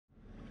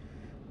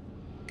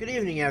Good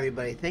evening,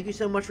 everybody. Thank you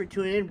so much for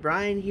tuning in.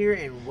 Brian here,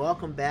 and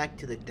welcome back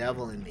to The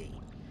Devil in Me.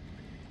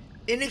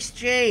 In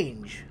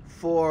exchange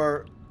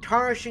for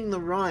tarnishing the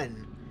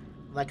run,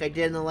 like I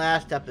did in the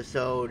last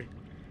episode,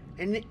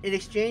 in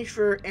exchange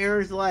for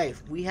Aaron's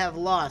life, we have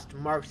lost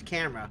Mark's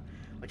camera,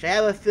 which I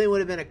have a feeling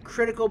would have been a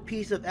critical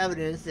piece of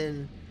evidence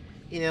in,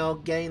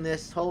 getting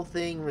this whole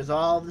thing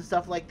resolved and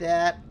stuff like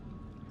that.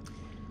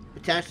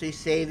 Potentially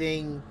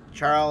saving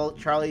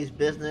Charlie's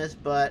business,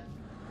 but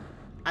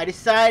I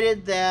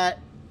decided that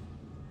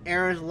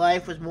Aaron's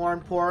life was more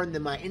important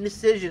than my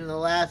indecision in the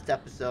last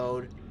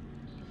episode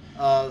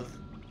of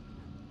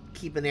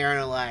keeping Aaron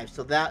alive.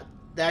 So that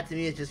to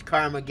me is just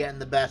karma getting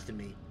the best of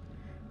me.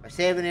 By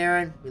saving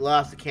Aaron, we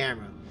lost the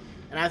camera,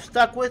 and I've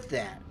stuck with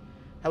that.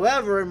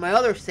 However, in my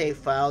other save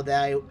file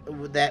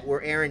that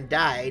where Aaron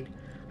died,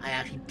 I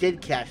actually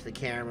did catch the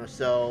camera.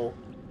 So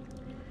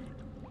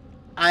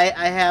I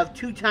have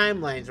two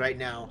timelines right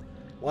now.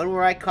 One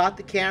where I caught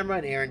the camera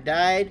and Aaron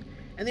died,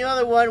 and the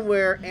other one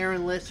where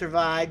Aaron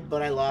survived,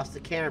 but I lost the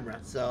camera.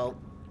 So,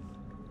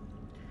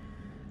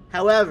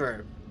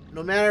 however,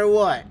 no matter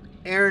what,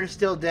 Aaron is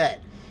still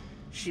dead.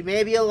 She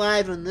may be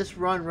alive in this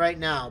run right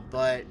now,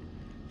 but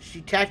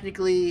she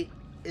technically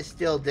is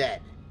still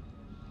dead.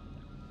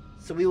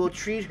 So we will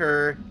treat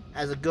her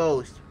as a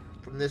ghost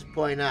from this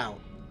point out.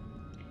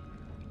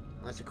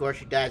 Unless, of course,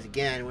 she dies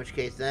again, in which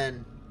case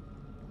then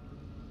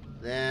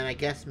I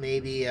guess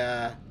maybe,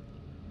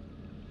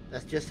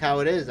 that's just how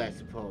it is, I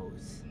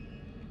suppose.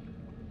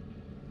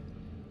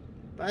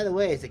 By the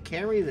way, is the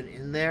camera even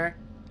in there?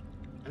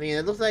 I mean,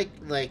 it looks like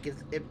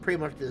it pretty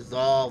much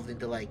dissolved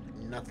into, like,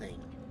 nothing.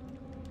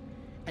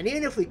 And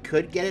even if we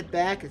could get it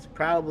back, it's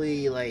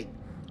probably, like,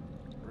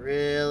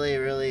 really,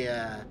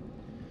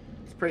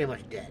 it's pretty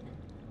much dead.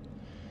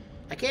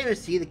 I can't even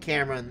see the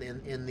camera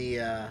in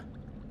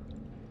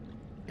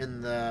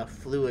the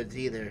fluids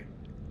either,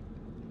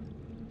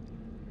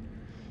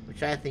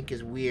 which I think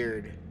is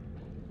weird.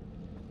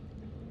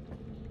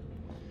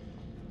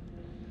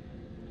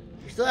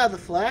 We still have the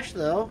flash,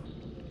 though.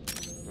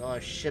 Oh,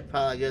 shit,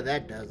 how good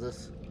that does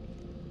us.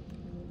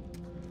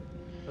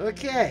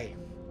 Okay.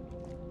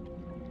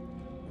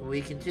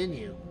 We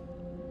continue.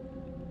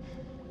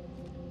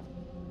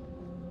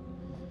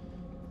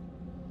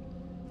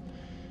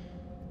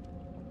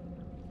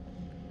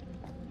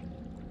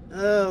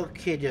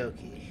 Okie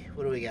dokie.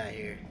 What do we got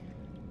here?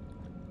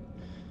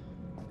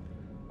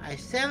 I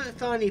haven't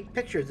found any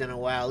pictures in a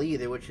while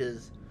either, which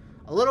is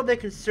a little bit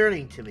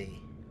concerning to me.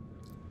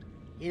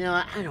 You know,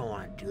 I don't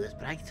want to do this,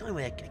 but it's the only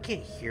way I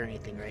can't hear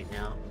anything right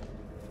now.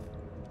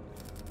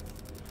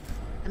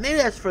 And maybe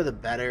that's for the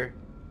better.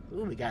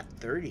 Ooh, we got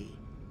 30.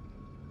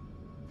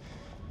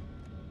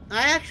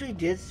 I actually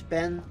did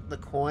spend the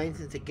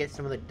coins to get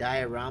some of the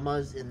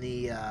dioramas in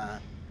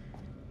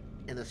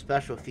the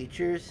special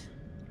features.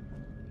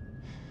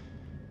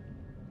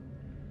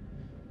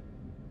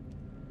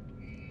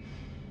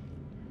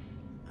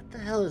 What the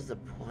hell is the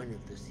point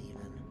of this even?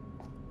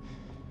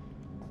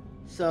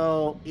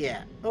 So,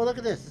 yeah. Oh, look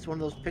at this. It's one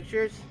of those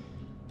pictures?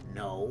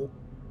 No.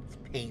 It's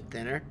paint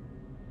thinner.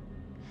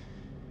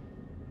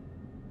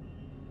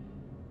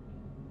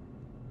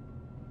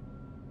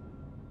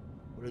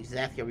 What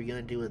exactly are we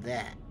going to do with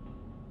that?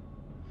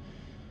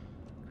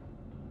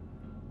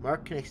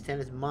 Mark can extend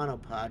his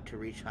monopod to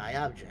reach high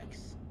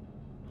objects.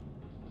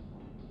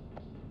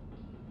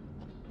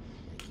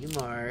 Thank you,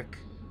 Mark.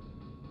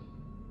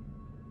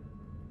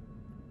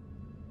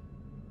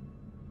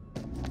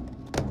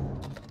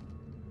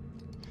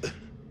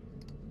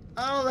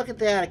 Oh, look at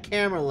that, a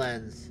camera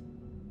lens.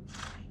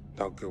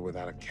 No good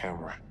without a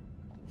camera.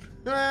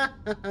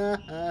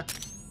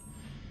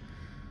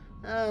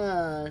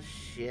 Oh,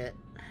 shit.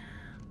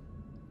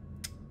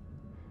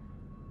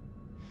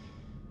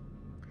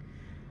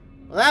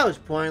 Well, that was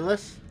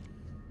pointless.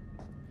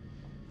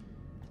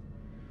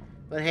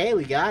 But hey,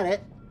 we got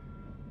it.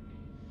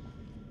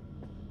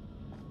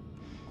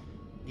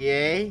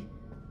 Yay.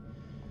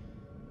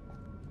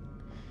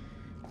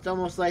 It's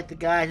almost like the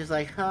guy's just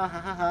like, ha ha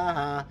ha ha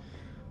ha.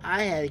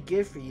 I had a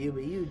gift for you,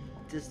 but you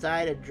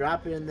decided to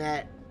drop it in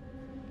that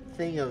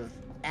thing of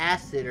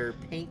acid or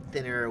paint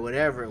thinner or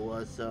whatever it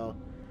was, so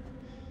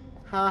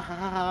ha ha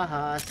ha ha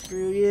ha,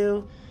 screw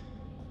you,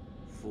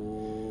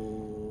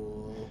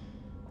 fool.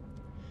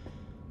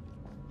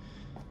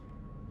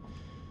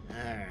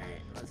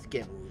 Alright, let's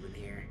get moving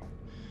here.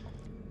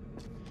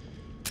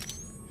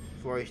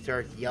 Before he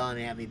starts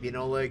yelling at me, being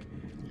all like,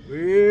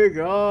 we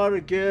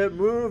gotta get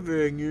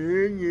moving,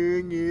 ying,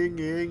 ying, ying,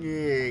 ying,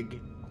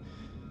 ying.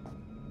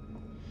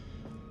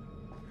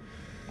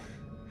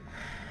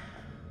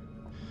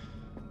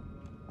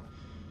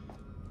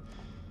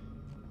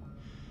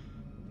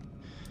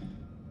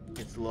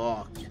 It's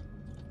locked.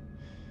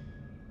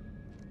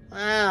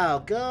 Wow,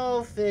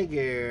 go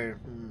figure.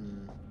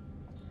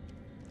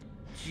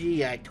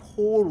 Gee, I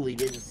totally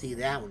didn't see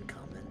that one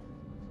coming.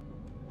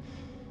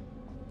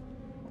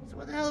 So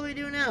what the hell do we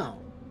do now?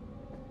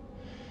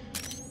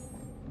 Just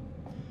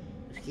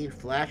keep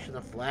flashing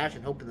the flash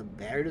and hoping the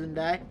battery doesn't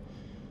die?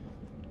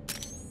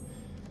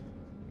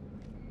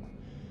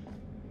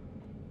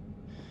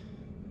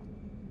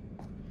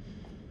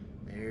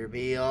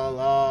 be a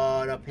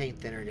lot of paint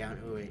thinner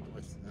down. Oh wait,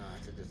 what's no?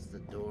 It's just the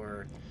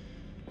door.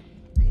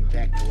 Lean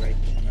back to right.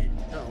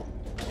 Oh.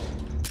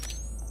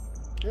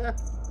 Yeah.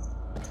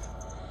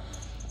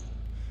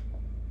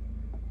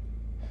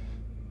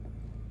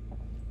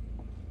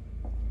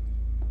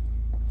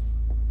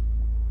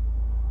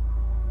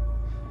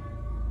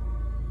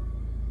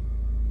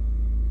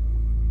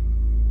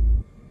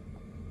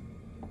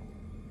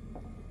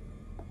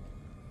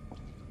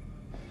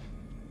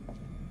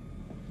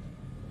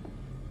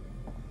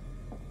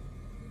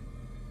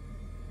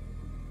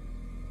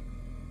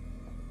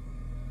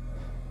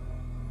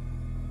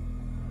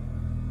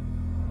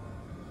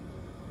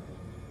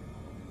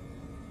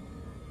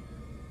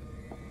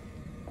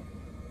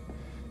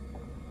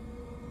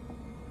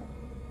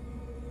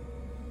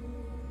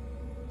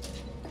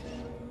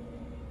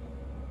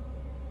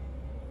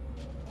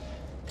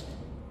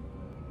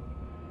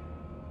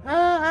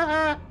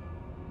 Ah!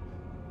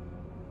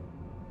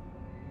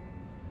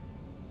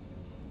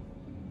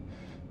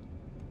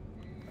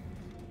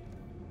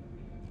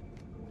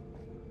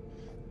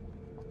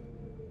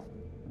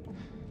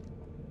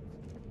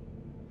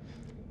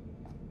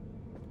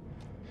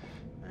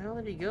 Where the hell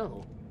did he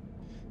go?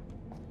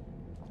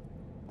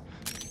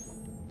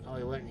 Oh,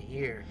 he went in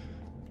here.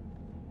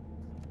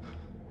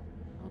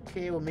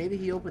 Okay, well maybe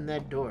he opened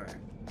that door.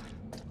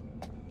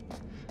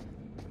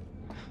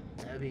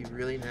 That would be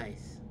really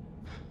nice.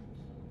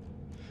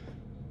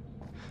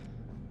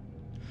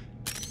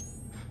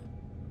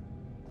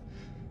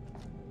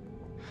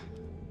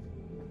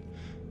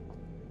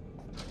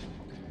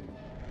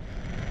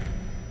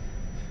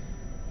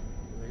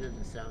 It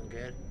doesn't sound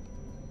good.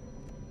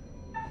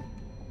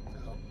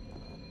 Uh-oh.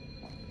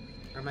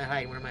 Where am I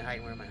hiding? Where am I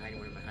hiding? Where am I hiding?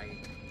 Where am I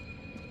hiding?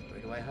 Where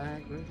do I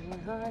hide? Where do I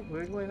hide?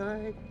 Where do I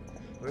hide?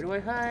 Where do I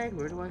hide?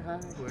 Where do I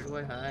hide? Where do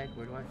I hide?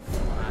 Where do I...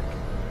 Fuck.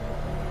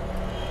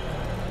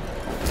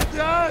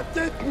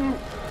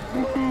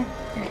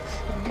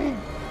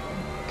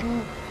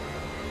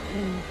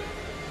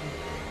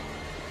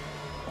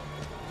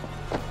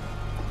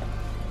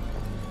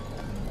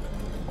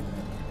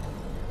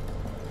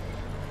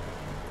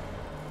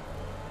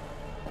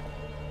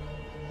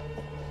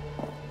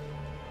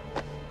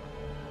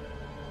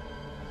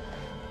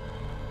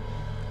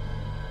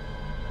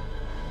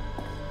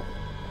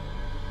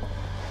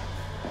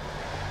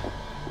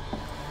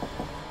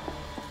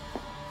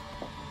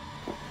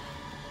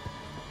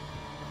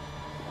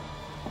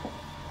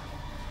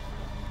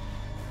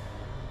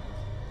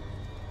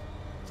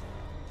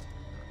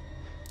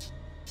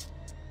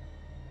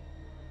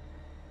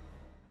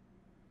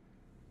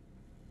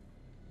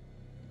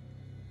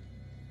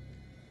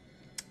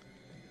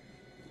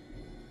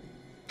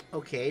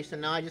 Okay, so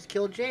now I just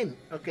killed Jamie.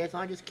 Okay, so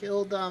I just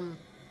killed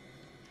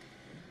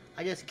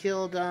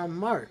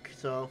Mark.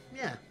 So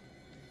yeah,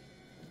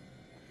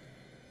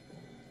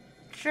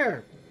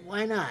 sure,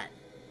 why not?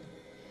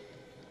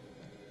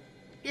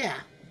 Yeah,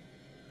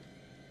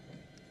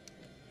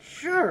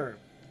 sure.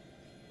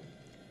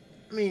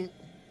 I mean,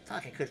 it's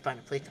not like I could find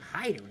a place to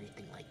hide or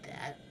anything like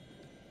that.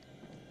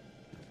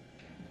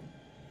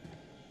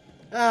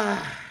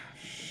 Ah,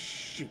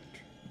 shoot.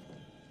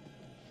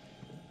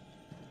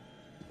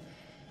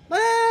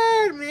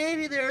 But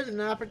maybe there's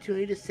an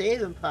opportunity to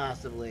save him,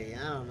 possibly.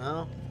 I don't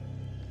know.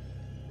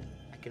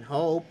 I can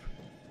hope.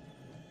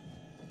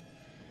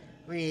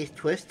 I mean, he's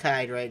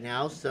twist-tied right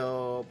now,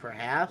 so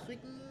perhaps we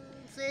can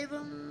save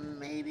him?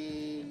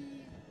 Maybe?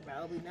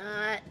 Probably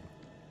not.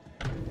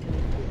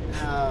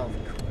 Oh,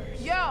 of course.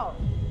 Yo!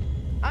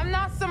 I'm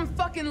not some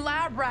fucking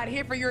lab rat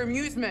here for your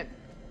amusement.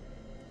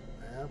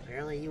 Well,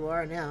 apparently you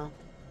are now,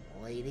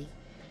 lady.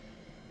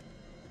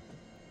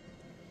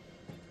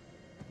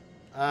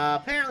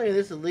 Apparently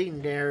this is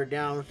leading her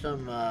down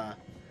some,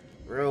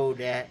 road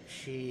that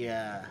she,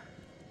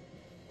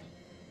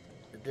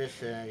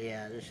 this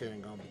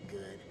isn't gonna be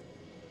good.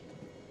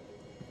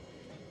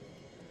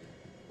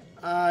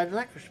 I'd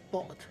like to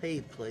spot a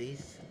tape,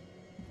 please.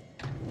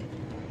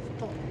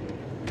 Spot.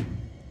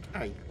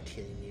 Are you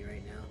kidding me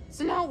right now?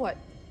 So now what?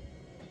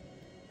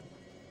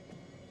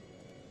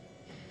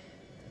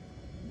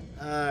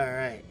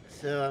 Alright,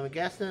 so I'm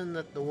guessing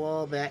that the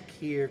wall back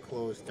here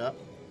closed up.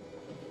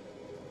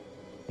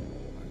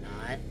 Or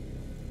not.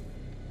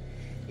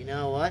 You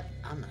know what?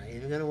 I'm not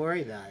even gonna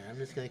worry about it. I'm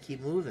just gonna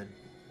keep moving.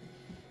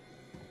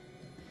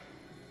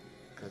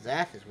 Because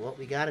that is what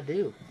we gotta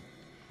do.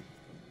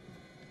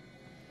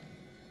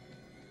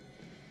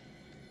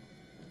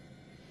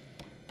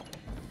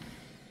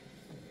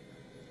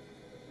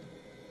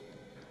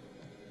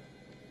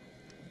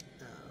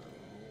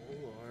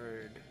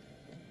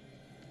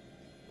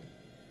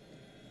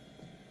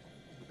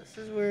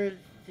 This is where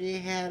they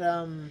had,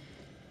 oh,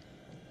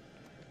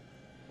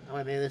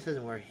 wait, maybe this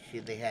isn't where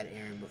they had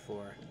Aaron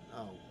before.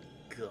 Oh,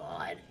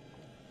 God.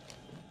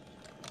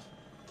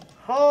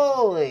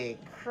 Holy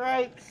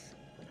cripes.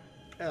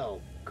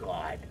 Oh,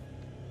 God.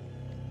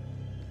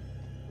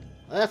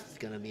 Well, this is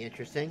gonna be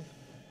interesting.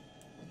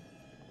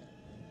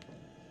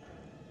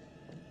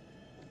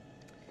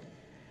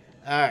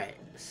 Alright,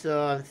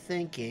 so I'm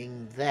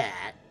thinking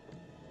that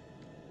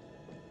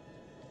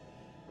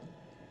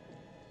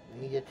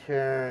need to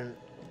turn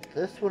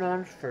this one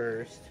on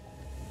first.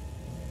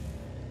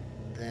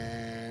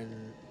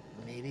 Then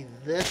maybe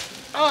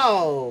this.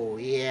 Oh,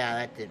 yeah,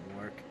 that didn't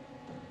work.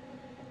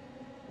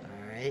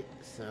 Alright,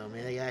 so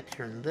maybe I gotta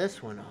turn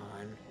this one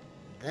on,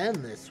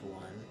 then this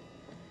one.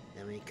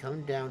 Then we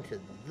come down to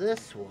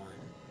this one.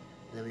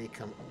 Then we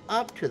come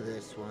up to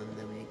this one.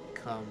 Then we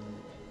come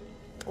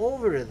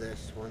over to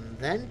this one.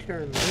 Then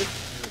turn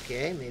this.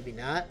 Okay, maybe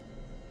not.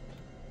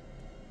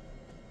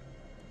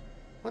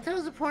 What the hell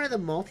was the point of the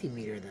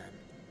multimeter then?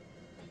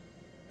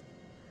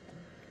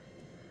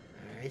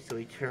 Alright, so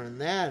we turn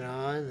that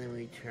on. Then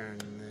we turn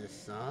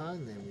this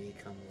on. Then we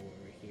come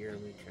over here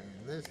and we turn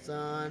this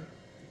on.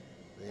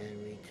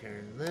 Then we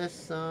turn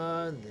this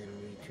on. Then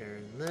we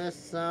turn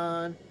this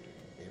on.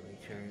 Then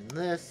we turn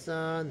this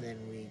on. Then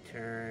we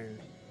turn,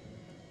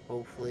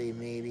 hopefully,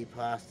 maybe,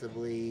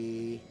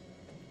 possibly,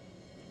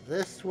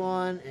 this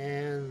one.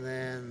 And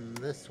then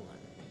this one.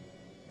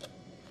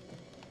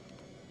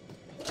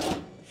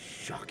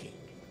 Shocking.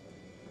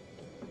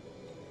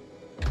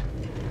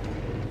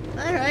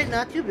 Alright,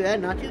 not too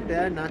bad, not too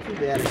bad, not too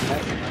bad.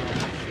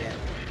 Oh, shit.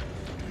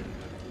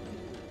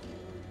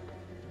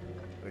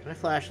 Where's my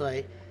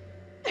flashlight?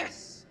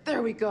 Yes,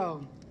 there we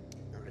go.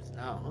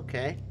 Oh,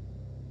 okay.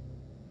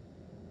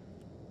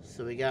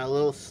 So we got a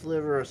little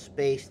sliver of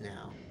space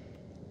now.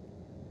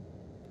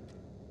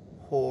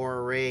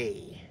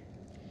 Hooray.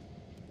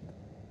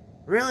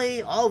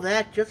 Really? All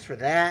that just for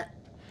that?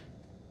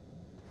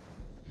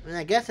 I mean,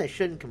 I guess I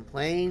shouldn't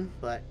complain,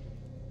 but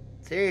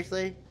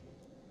seriously?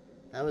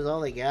 That was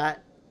all they got?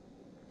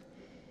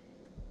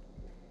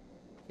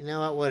 You know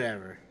what?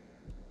 Whatever.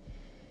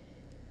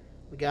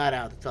 We got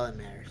out. That's all that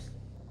matters.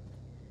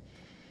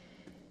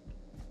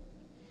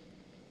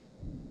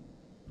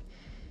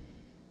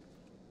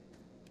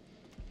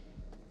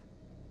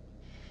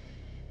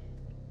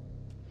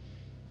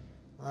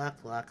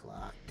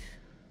 Locked.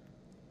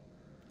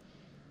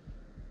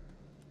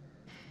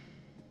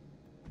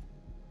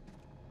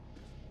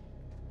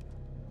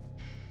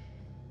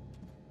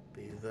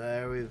 Be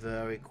very,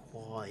 very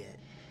quiet.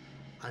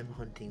 I'm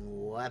hunting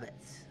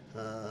rabbits.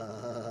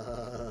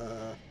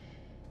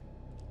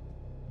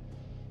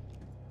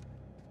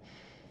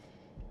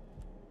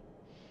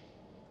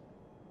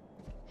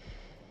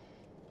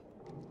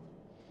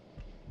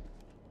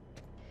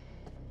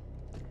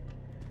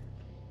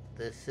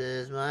 This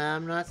is my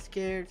I'm Not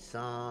Scared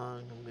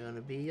song. I'm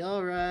gonna be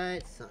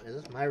alright. So, is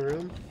this my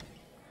room?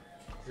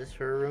 Is this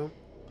her room?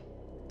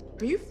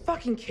 Are you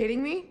fucking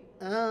kidding me?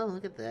 Oh,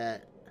 look at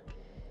that.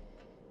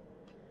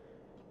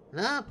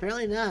 No,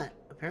 apparently not.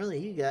 Apparently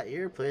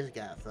your place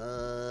got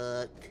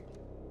fucked.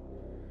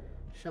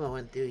 Someone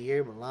went through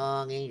your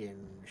belongings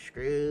and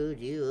screwed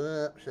you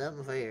up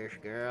something fierce,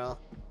 girl.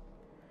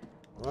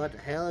 What the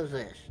hell is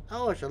this?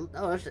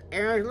 It's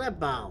Aaron's lip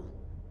balm.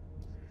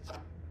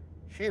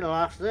 She'd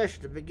lost this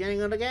at the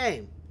beginning of the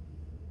game.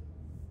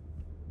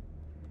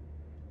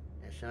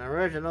 It's an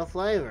original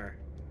flavor.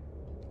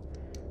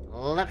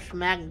 Lip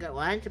smacking good.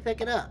 Why didn't you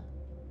pick it up?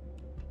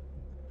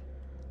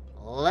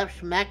 Lip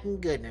smacking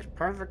goodness.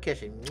 Perfect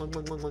kissing.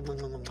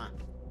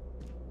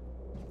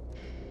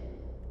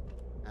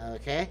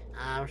 Okay.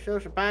 I'm so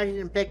surprised you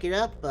didn't pick it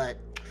up, but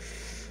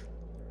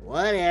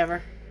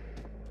whatever.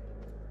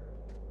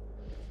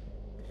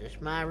 Is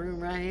this my room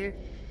right here?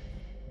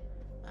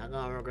 I'm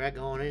gonna regret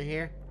going in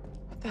here.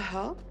 What the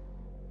hell?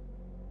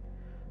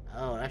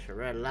 Oh, that's a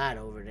red light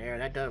over there.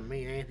 That doesn't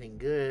mean anything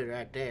good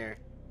right there.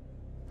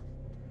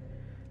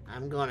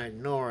 I'm gonna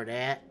ignore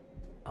that.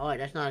 Oh, wait,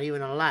 that's not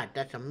even a light.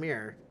 That's a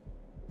mirror.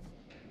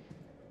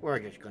 We're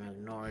just gonna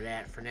ignore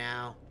that for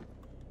now.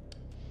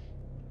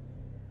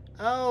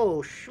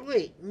 Oh,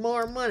 sweet.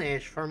 More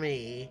monies for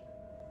me.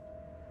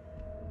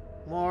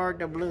 More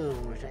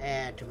doubloons to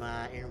add to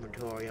my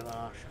inventory of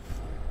awesome.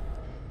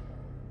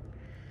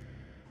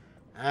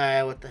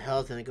 Alright, what the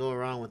hell's gonna go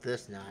wrong with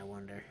this now, I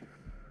wonder?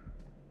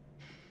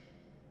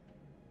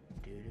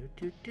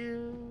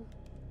 Do.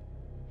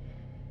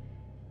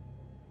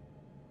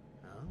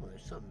 Oh,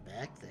 there's something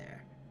back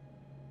there.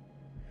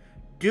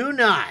 Do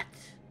not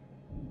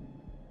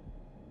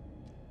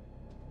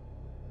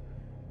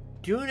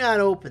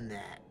open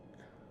that.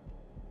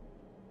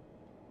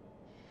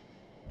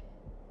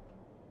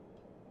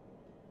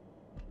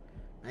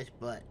 Nice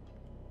butt.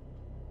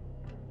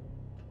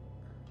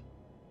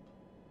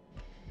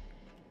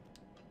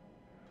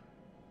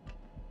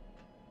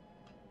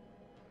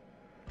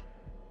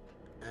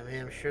 I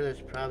mean, I'm sure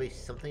there's probably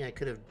something I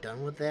could have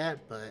done with that,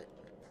 but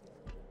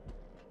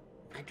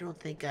I don't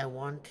think I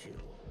want to.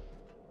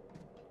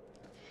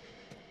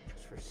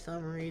 Just for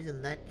some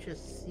reason, that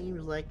just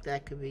seems like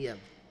that could be a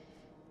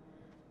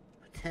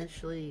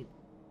potentially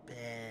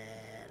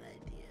bad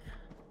idea.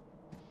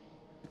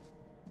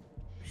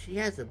 She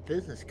has a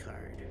business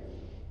card.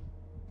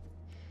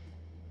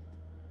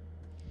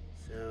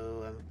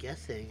 So I'm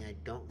guessing I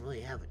don't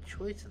really have a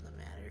choice in the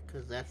matter,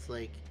 because that's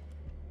like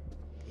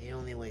the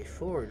only way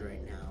forward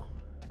right now.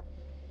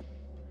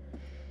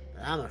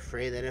 But I'm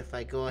afraid that if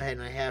I go ahead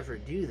and I have her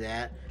do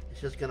that,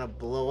 it's just gonna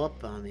blow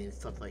up on me and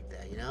stuff like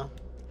that, you know?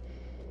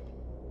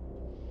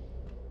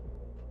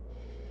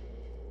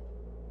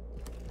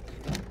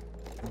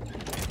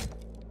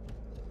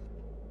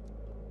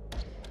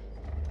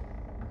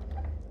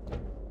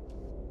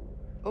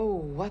 Oh,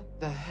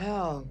 what the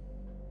hell?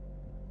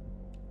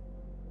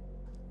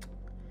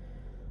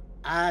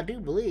 I do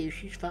believe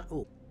she's fine.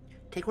 Oh,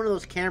 take one of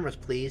those cameras,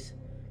 please.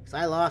 Because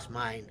I lost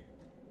mine.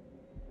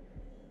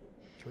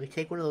 Can we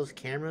take one of those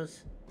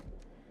cameras?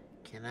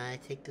 Can I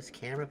take this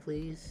camera,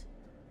 please?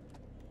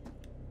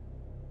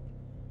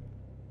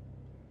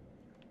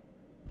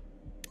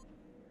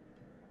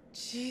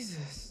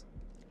 Jesus.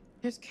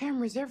 There's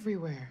cameras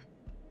everywhere.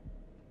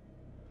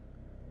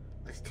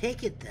 Let's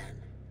take it then.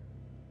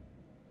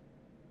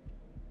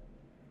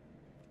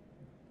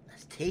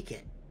 Let's take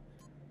it.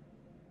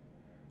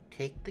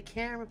 Take the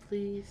camera,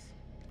 please.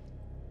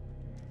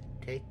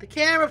 Take the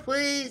camera,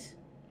 please.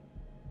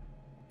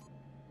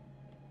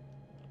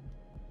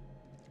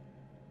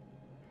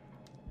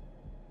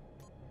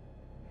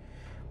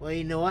 Well,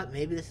 you know what?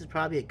 Maybe this is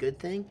probably a good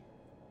thing.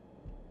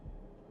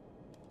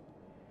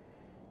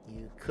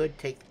 You could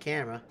take the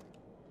camera.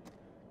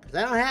 Because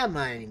I don't have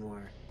mine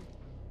anymore.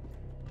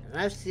 And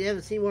I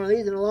haven't seen one of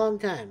these in a long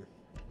time.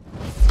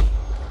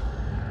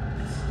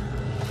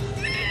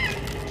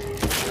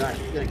 Gosh,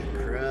 she's gonna get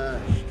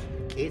crushed.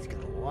 Kate's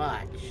gonna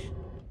watch.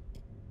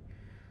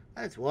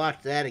 Let's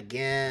watch that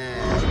again.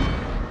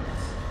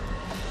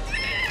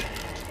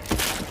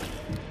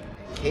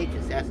 And Kate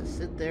just has to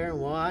sit there and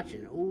watch,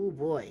 and oh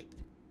boy.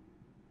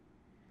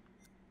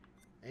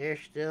 There's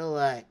still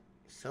like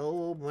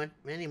so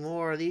many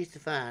more of these to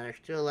find. There's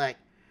still like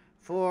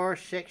 4,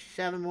 6,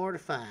 7 more to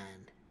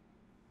find.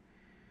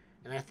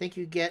 And I think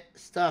you get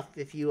stuff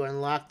if you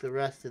unlock the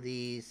rest of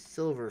these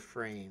silver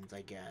frames,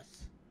 I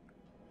guess.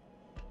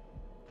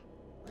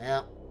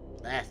 Well,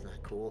 that's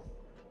not cool.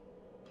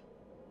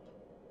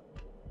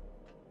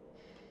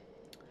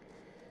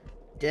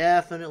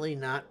 Definitely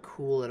not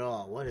cool at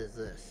all. What is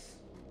this?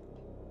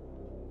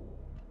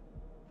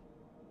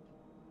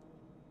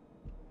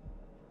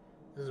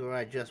 This is where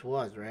I just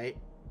was, right?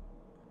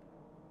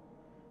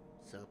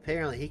 So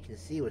apparently he can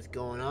see what's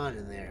going on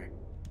in there.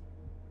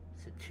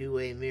 It's a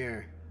two-way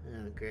mirror.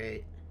 Oh,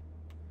 great.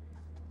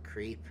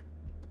 Creep.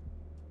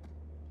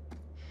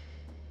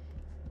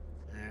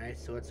 Alright,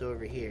 so what's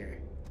over here?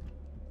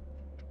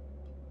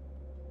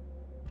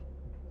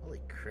 Holy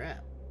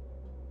crap.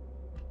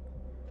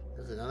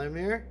 There's another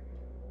mirror?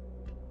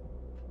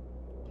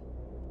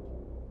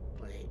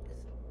 Wait.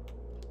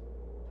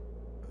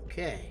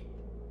 Okay.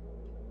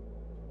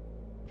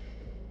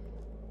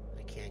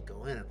 I can't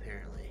go in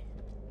apparently.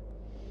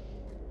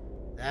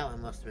 That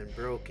one must have been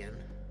broken.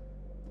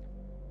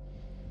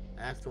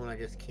 That's the one I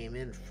just came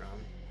in from.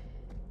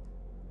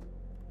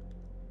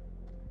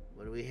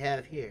 What do we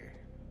have here?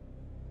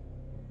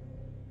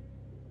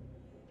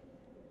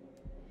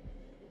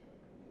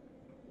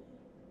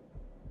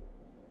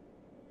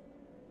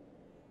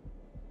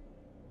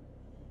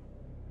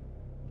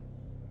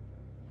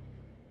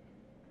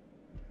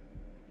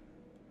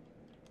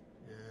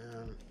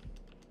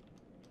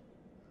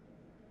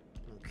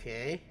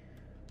 Okay.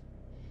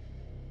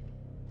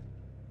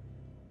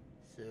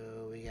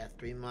 So we got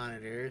 3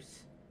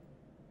 monitors.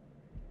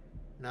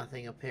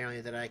 Nothing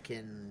apparently that I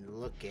can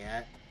look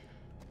at.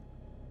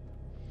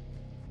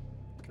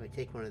 Can we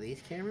take one of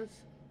these cameras?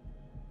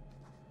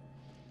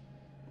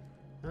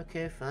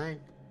 Okay, fine.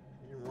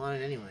 Didn't want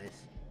it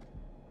anyways.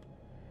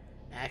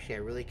 Actually, I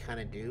really kind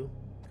of do.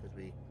 Because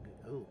we...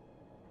 Oh.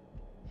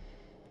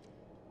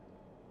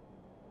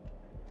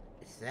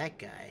 It's that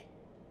guy.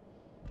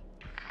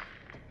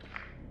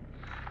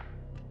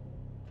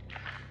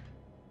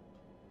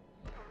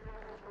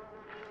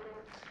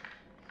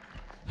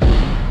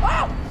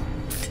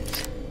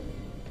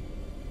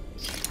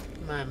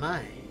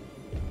 My.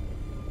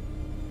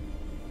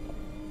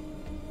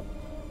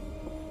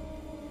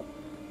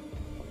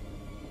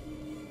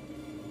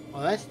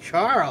 Oh, that's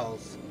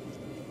Charles.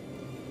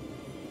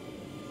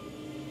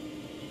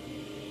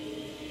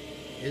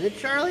 Is it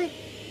Charlie?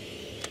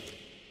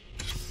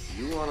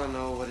 You want to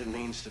know what it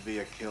means to be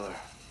a killer?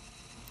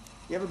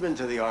 You ever been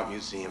to the art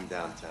museum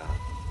downtown?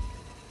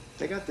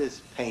 They got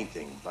this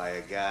painting by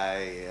a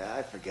guy,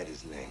 I forget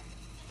his name.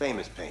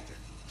 Famous painter.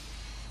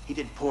 He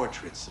did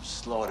portraits of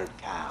slaughtered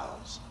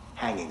cows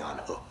hanging on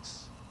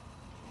hooks.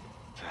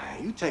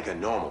 You take a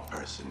normal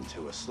person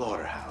to a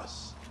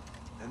slaughterhouse,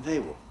 and they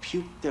will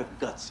puke their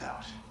guts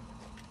out.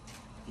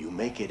 You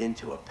make it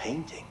into a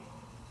painting,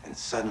 and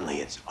suddenly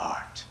it's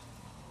art.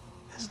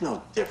 There's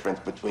no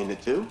difference between the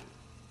two.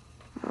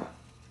 No,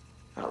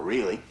 not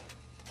really.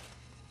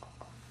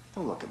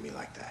 Don't look at me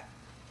like that.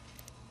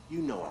 You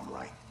know I'm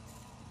right.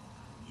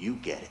 You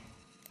get it.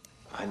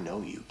 I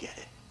know you get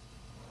it.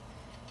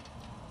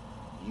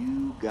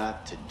 You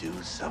got to do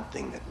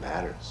something that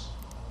matters.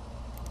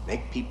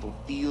 Make people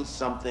feel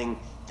something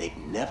they've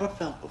never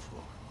felt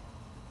before.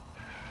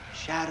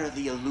 Shatter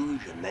the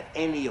illusion that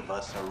any of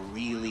us are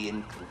really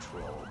in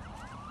control.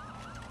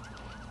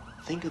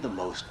 Think of the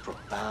most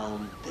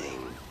profound thing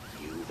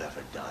you've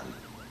ever done.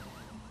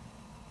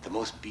 The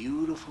most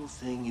beautiful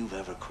thing you've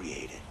ever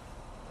created.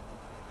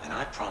 And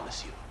I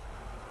promise you,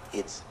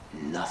 it's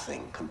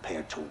nothing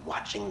compared to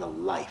watching the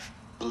life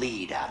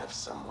bleed out of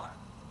someone.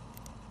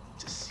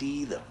 To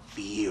see the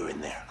fear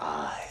in their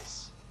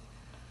eyes.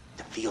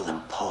 To feel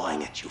them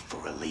pawing at you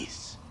for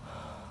release.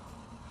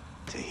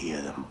 To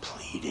hear them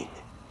pleading,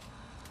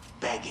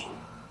 begging.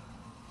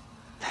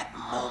 That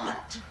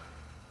moment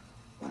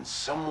when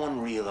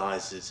someone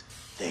realizes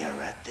they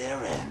are at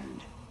their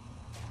end.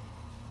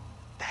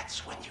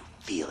 That's when you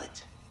feel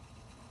it.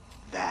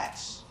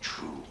 That's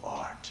true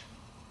art.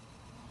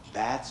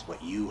 That's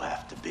what you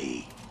have to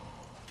be.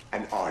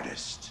 An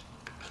artist.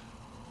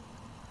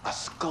 A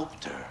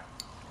sculptor.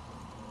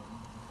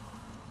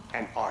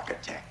 An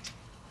architect.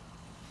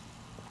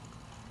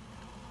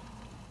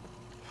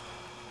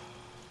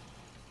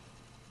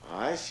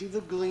 I see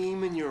the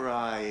gleam in your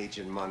eye,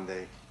 Agent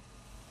Monday.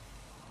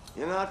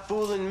 You're not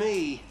fooling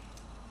me.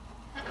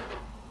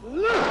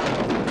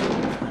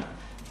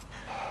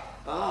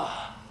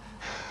 Oh,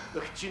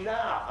 look at you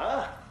now,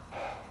 huh?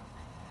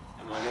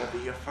 Am I gonna be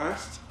your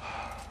first?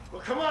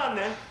 Well, come on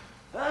then,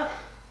 huh?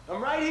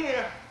 I'm right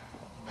here.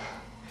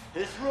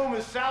 This room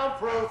is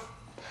soundproof.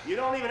 You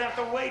don't even have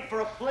to wait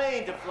for a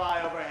plane to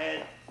fly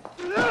overhead.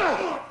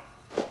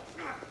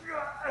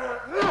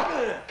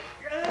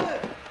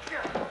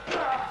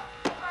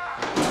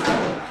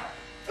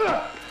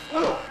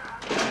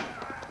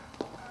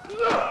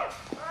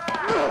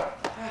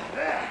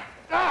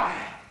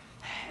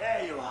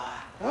 There you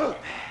are.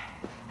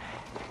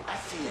 I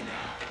see you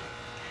now.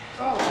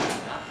 Oh,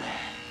 not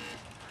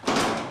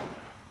bad.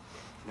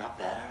 Not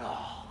bad at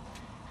all.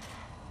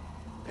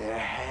 Bare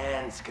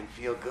hands can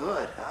feel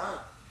good, huh?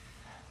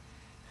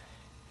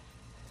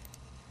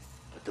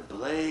 But the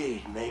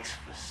blade makes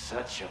for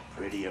such a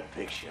prettier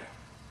picture.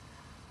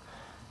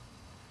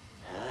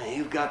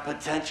 You've got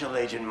potential,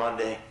 Agent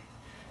Monday.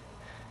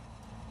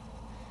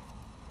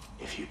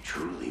 If you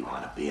truly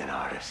want to be an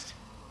artist.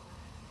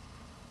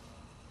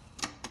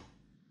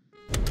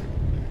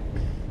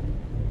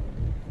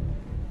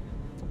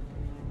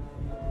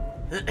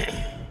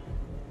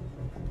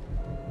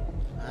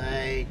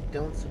 I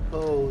don't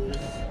suppose.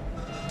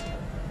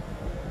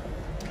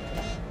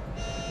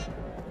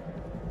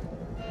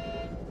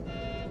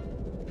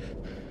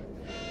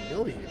 He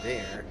knows you're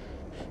there.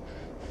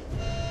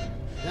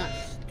 He's not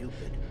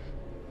stupid.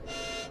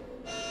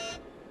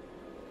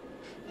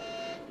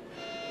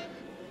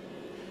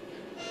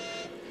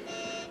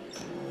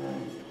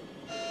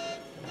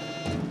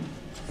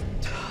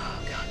 Oh,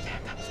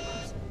 goddamn, that was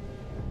close.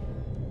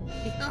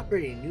 He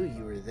already knew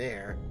you were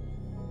there.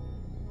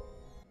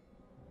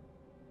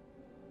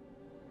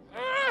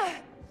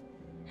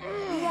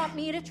 You want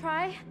me to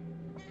try?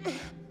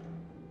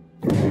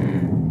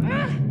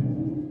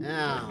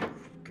 Oh,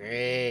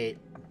 great.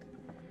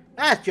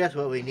 That's just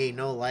what we need.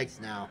 No lights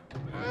now.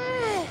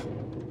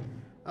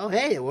 Oh,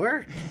 hey, it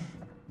worked.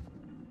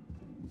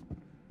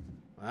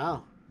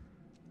 Wow.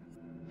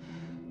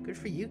 Good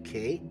for you,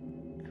 Kate.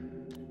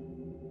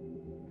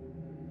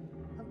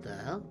 What the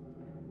hell?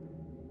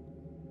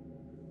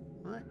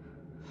 What?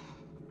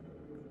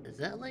 Is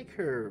that like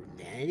her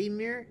vanity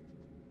mirror?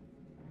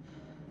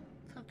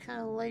 What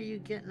kind of light are you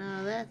getting out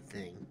of that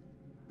thing?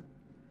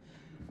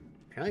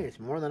 Apparently it's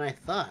more than I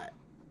thought.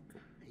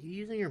 Are you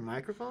using your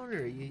microphone,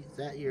 or is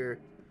that your...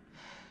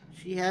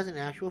 She has an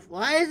actual...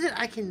 Why is it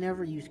I can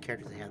never use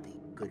characters that have the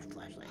good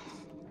flashlights?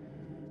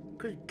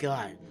 Good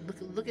God.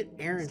 Look at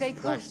Aaron's Stay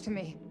close to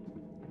me.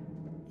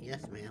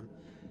 Yes, ma'am.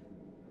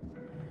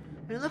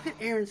 I mean, look at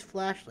Aaron's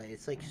flashlight.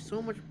 It's like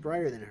so much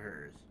brighter than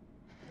hers.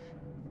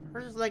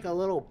 Hers is like a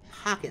little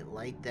pocket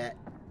light that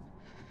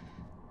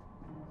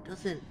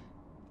doesn't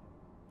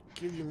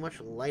give you much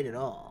light at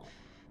all.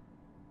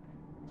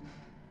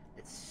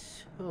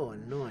 It's so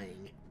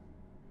annoying.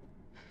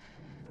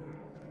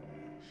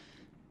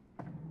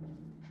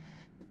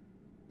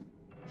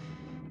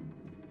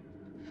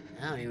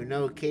 I don't even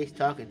know who Kate's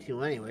talking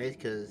to anyways,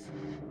 because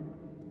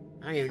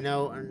I don't even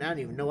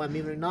know I'm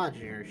even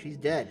acknowledging her. She's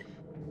dead.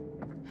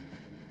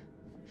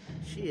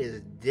 She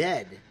is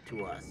dead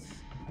to us.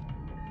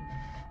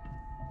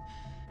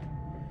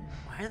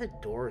 Why are the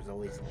doors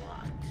always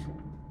locked?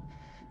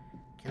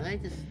 Can I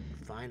just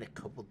find a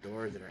couple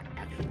doors that are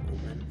actually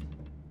open?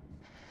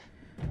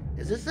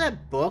 Is this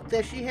that book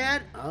that she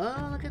had?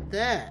 Oh, look at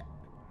that.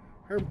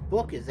 Her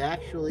book is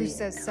actually... Who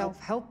says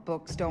self-help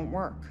books don't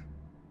work?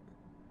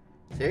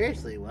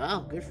 Seriously,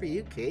 wow, good for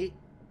you, Kate.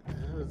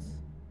 That was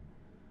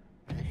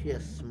actually a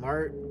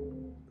smart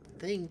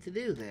thing to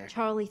do there.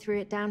 Charlie threw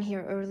it down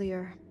here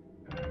earlier.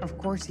 Of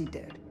course he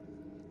did.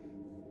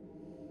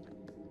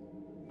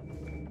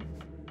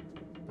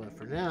 But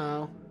for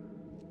now...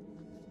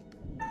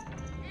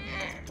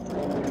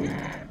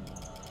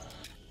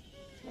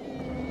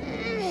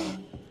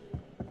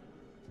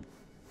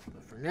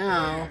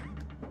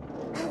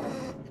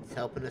 it's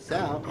helping us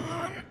out.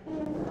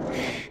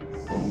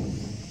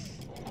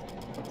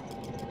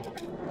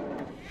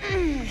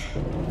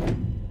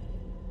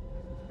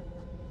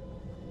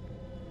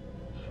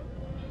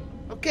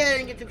 Okay, I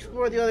didn't get to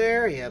explore the other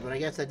area, but I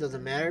guess that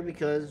doesn't matter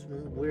because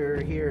we're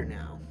here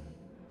now.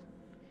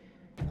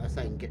 Unless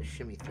I can get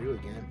shimmy through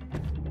again.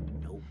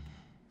 Nope.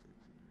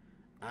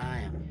 I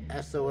am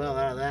SOL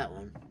out of that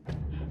one.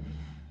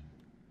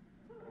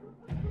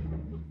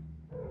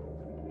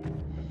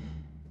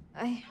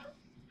 I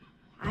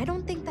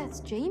don't think that's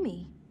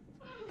Jamie.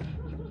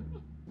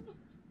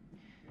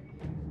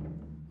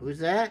 Who's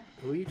that?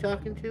 Who are you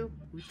talking to?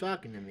 Who's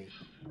talking to me?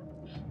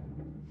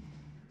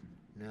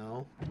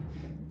 No.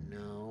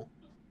 No.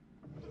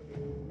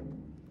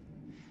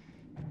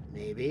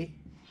 Maybe.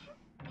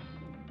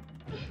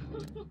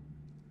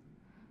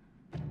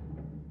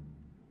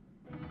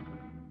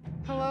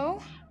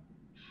 Hello?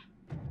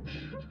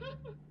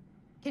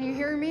 Can you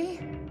hear me?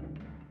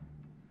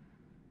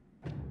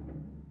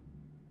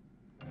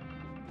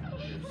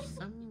 There's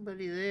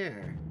somebody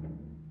there.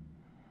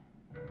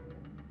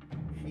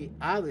 She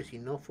obviously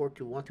no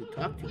 421 to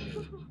talk to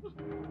me.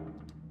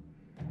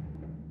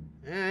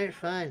 Alright,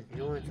 fine. You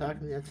don't want to talk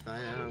to me? That's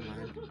fine. I don't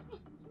mind.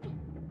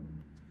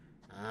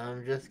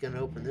 I'm just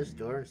gonna open this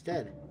door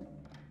instead.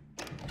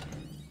 I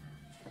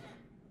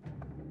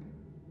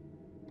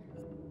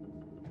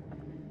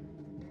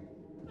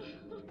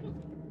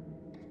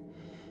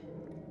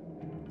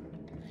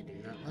do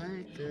not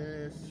like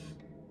this.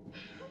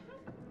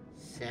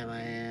 Sam,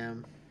 I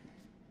am.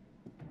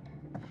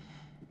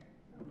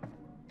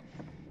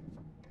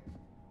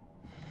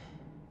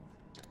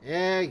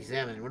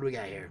 Examine. What do we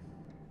got here?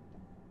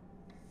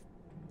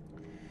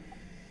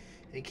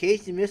 In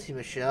case you missed me,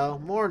 Michelle,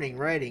 morning,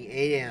 writing,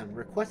 8 a.m.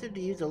 Requested to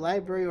use the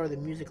library or the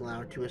music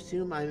lounge to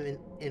assume I'm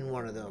in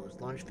one of those.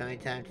 Lunch, family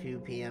time, 2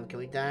 p.m. Can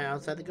we dine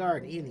outside the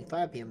garden? Evening,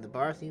 5 p.m. The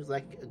bar seems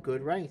like a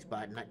good writing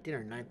spot. Not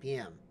dinner, 9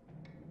 p.m.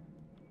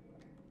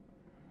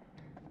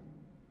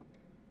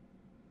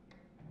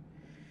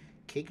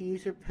 Kate can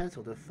use her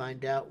pencil to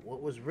find out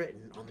what was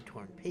written on the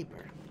torn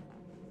paper.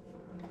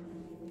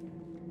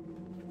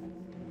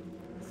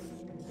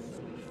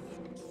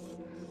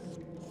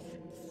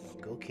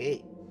 Go,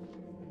 Kate.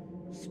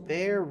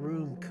 Spare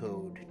room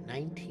code,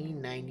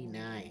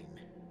 1999.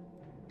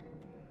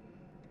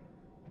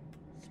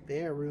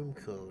 Spare room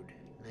code,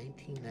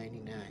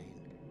 1999.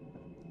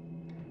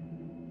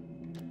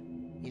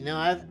 You know,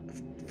 I've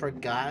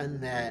forgotten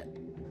that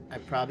I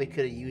probably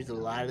could have used a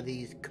lot of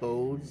these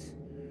codes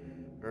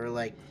or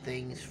like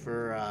things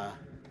for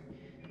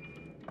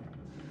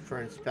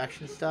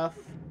inspection stuff.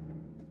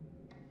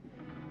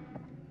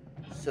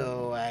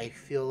 So I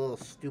feel a little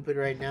stupid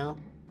right now.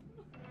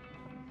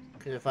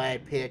 Because if I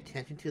had paid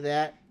attention to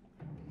that,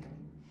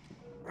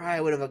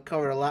 I would have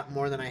covered a lot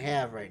more than I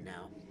have right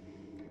now.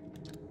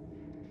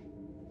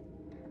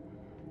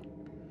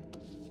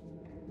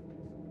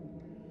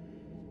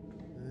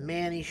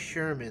 Manny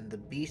Sherman, The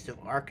Beast of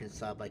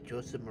Arkansas by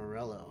Joseph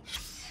Morello.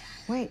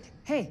 Wait,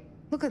 hey,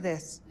 look at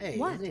this. Hey,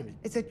 What? his name is...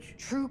 It's a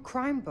true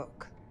crime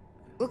book.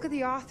 Look at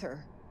the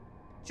author.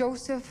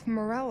 Joseph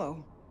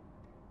Morello.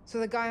 So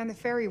the guy on the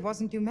ferry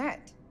wasn't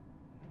Dumet.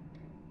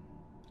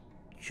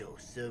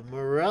 Joseph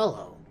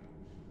Morello.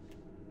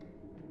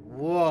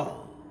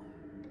 Whoa.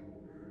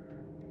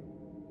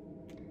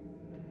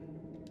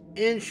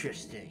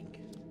 Interesting.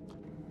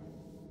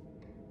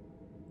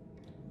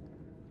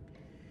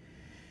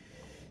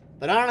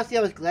 But honestly,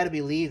 I was glad to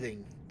be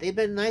leaving. They've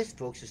been nice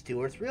folks, the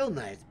Stewarts, real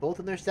nice. Both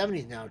in their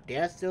 70s now.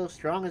 Dad's still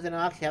strong as an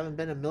ox, having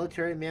been a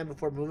military man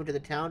before moving to the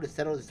town to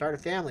settle to start a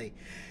family.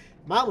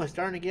 Mom was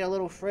starting to get a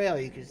little frail.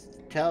 You could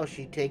tell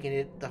she'd taken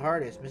it the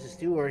hardest. Mrs.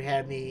 Stewart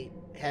had made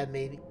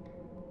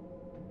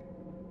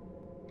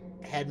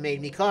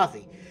me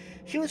coffee.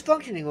 She was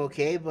functioning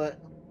okay, but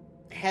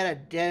had a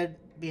dead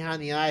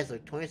behind the eyes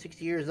look.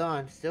 26 years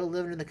on, still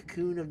living in the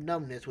cocoon of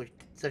numbness which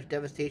such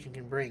devastation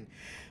can bring.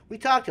 We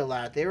talked a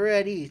lot. They were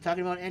at ease,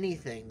 talking about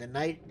anything. The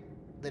night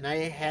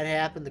it had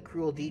happened, the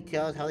cruel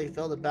details, how they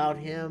felt about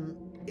him,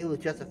 it was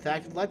just a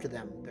fact of life to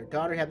them. Their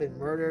daughter had been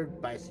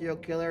murdered by a serial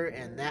killer,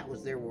 and that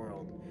was their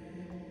world.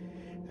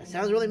 That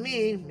sounds really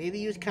mean. Maybe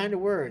use kinder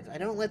words. I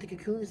don't like the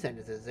cocoon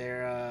sentences.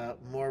 They're a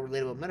more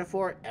relatable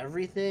metaphor.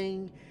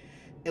 Everything.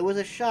 It was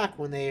a shock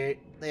when they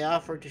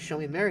offered to show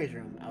me Mary's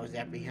room. I was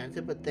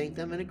apprehensive, but thanked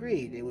them and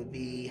agreed. It would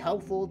be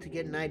helpful to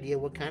get an idea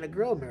what kind of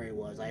girl Mary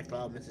was. I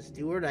followed Mrs.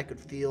 Stewart. I could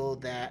feel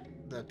that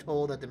the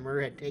toll that the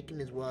murder had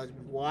taken as well as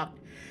we walked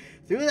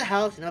through the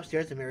house and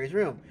upstairs to Mary's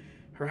room.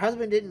 Her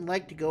husband didn't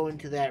like to go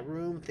into that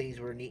room. Things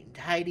were neat and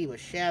tidy, but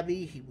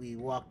shabby. We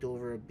walked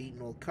over a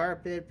beaten old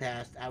carpet,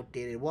 past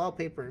outdated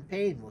wallpaper and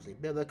paint, mostly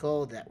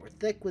biblical, that were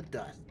thick with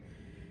dust.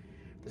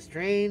 The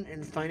strain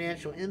and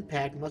financial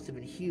impact must have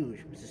been huge.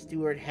 Mrs.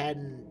 Stewart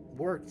hadn't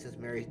worked since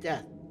Mary's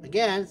death.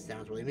 Again,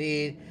 sounds really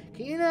mean.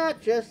 Can you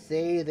not just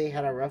say they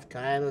had a rough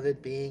time of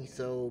it being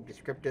so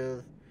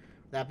descriptive?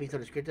 Without being so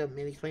descriptive,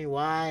 maybe explain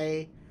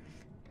why.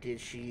 Did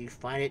she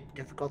find it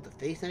difficult to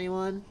face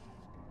anyone?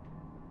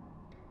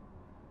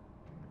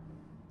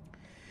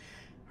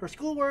 Her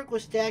schoolwork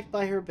was stacked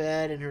by her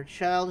bed, and her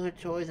childhood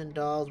toys and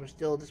dolls were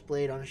still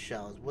displayed on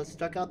shelves. What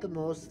stuck out the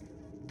most,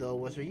 though,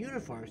 was her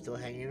uniform, still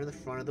hanging in the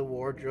front of the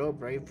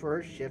wardrobe, ready for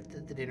her shift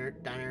at the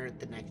diner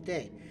the next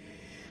day.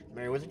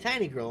 Mary was a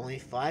tiny girl, only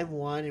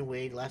 5'1", and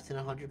weighed less than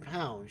 100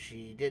 pounds.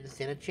 She didn't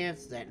stand a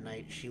chance that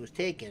night she was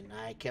taken.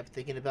 I kept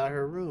thinking about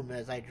her room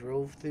as I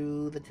drove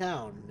through the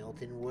town.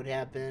 Milton would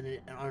have been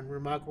an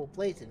unremarkable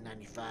place in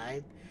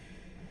 '95,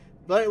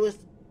 but it was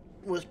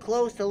was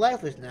close to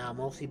lifeless now,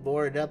 mostly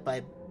boarded up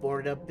by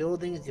boarded up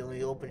buildings. The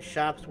only open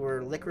shops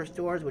were liquor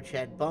stores, which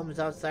had bums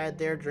outside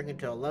there drinking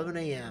till 11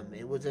 a.m.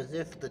 It was as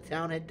if the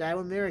town had died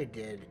when Mary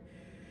did.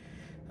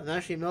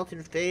 Eventually melted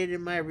and faded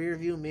in my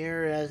rearview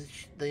mirror as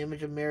the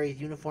image of Mary's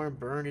uniform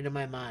burned into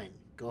my mind.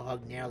 Go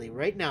hug Natalie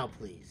right now,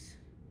 please.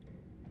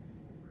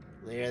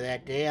 Later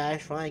that day, I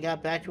finally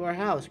got back to our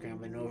house,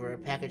 scrambling over a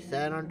package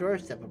sat on our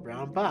doorstep, a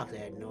brown box. I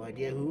had no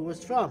idea who it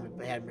was from.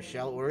 It had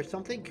Michelle order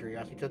something.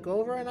 Curiosity took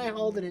over, and I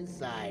hauled it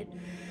inside.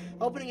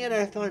 Opening it,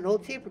 I found an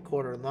old tape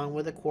recorder along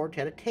with a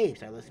quartet of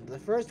tapes. I listened to the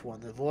first one.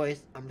 The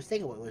voice,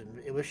 unmistakable.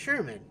 It was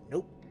Sherman.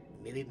 Nope.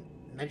 Maybe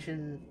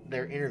mention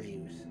their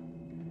interviews.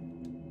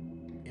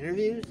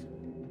 Interviews?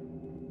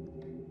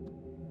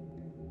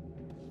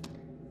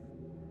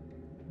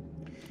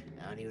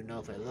 I don't even know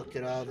if I looked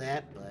at all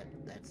that, but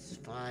that's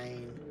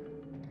fine.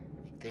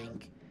 I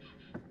think.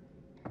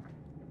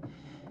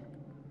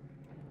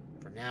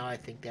 For now, I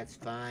think that's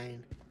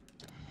fine.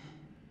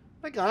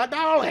 We got a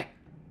dolly!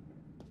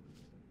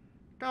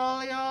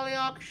 Dolly Ollie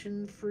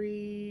auction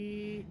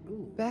free.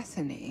 Ooh.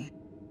 Bethany.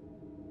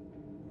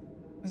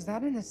 Was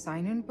that in a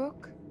sign-in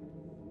book?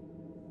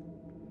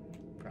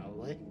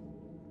 Probably.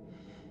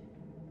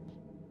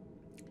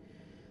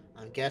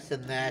 I'm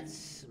guessing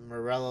that's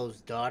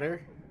Morello's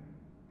daughter.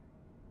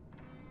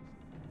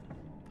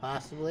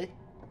 Possibly.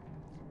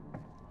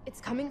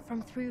 It's coming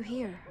from through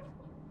here.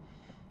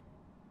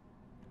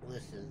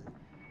 Listen.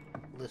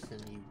 Listen,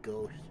 you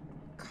ghost.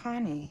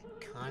 Connie.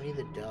 Connie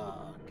the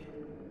dog.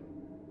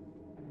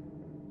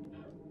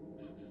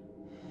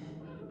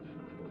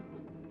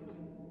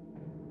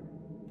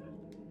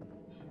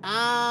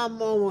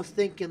 I'm almost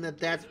thinking that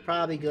that's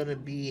probably going to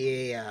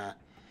be a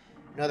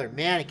another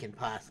mannequin,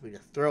 possibly, to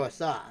throw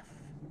us off.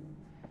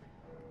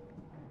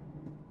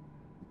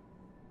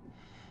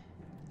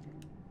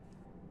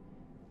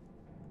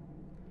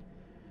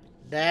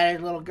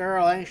 Daddy's little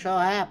girl ain't so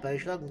happy.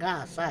 She's looking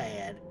kind of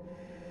sad.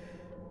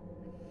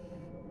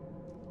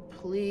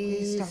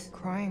 Please. Please stop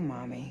crying,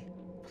 Mommy.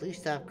 Please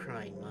stop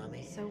crying,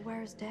 Mommy. So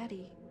where's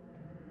Daddy?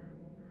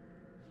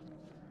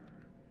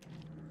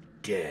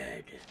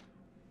 Dead.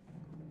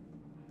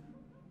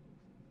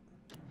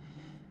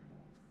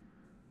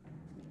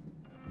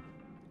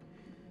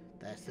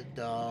 That's the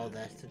doll,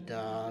 that's the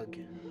dog.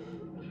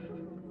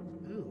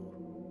 Ooh,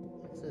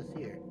 what's this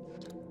here?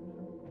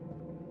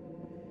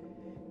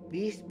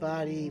 Beast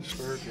Body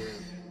Burger.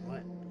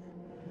 What?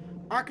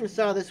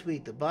 Arkansas this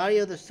week. The body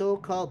of the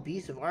so-called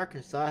Beast of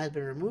Arkansas has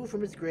been removed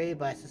from its grave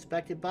by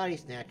suspected body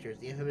snatchers.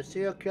 The infamous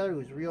serial killer,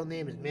 whose real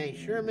name is Manny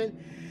Sherman,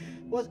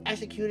 was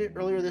executed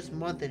earlier this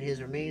month, and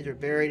his remains were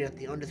buried at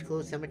the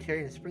undisclosed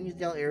cemetery in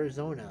Springsdale,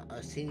 Arizona.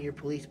 A senior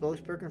police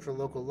spokesperson for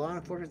local law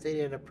enforcement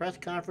stated at a press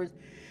conference,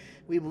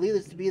 "We believe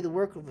this to be the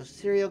work of a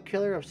serial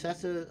killer,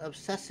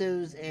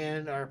 obsessives,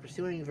 and are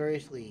pursuing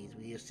various leads.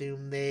 We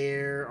assume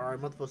there are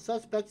multiple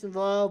suspects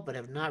involved, but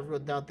have not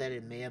ruled out that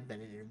it may have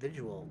been an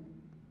individual."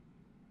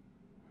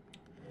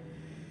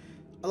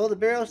 Although the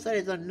burial site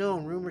is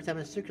unknown, rumors have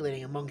been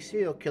circulating among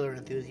serial killer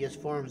enthusiast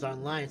forums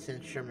online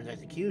since Sherman's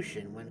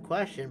execution. When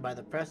questioned by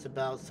the press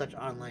about such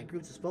online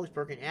groups, the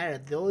spokesperson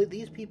added, "Though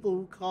these people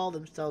who call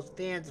themselves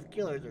fans of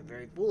killers are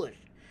very foolish.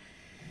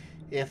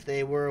 If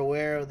they were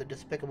aware of the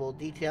despicable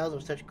details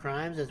of such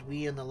crimes as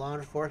we in the law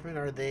enforcement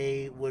are,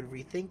 they would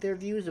rethink their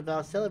views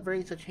about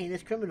celebrating such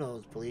heinous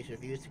criminals." Police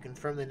refused to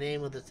confirm the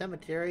name of the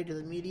cemetery to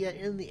the media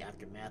in the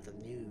aftermath of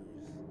the news.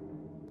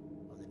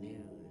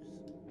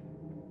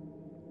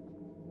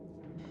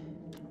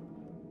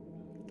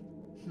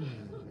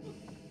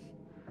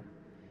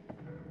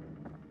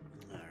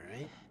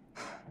 Alright.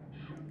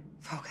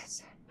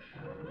 Focus.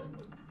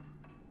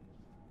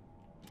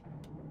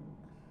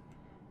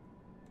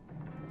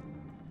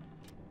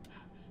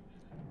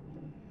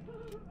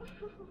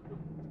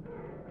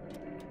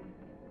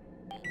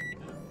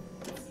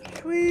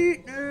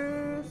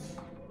 Sweetness!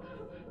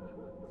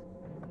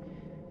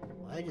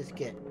 Why just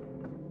get...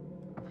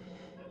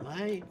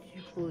 Why did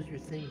you close your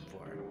thing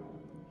for?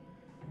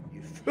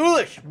 You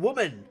foolish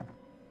woman!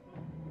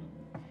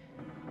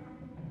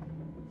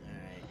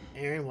 Alright.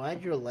 Aaron, why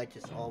did your light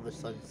just all of a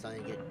sudden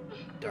suddenly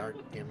get dark,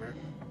 dimmer?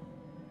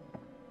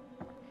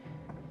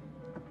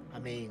 I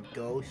mean,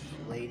 ghost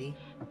lady?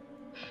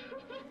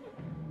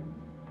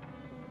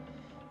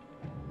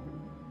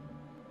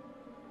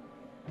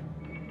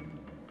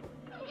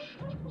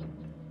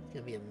 It's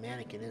gonna be a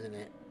mannequin, isn't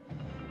it?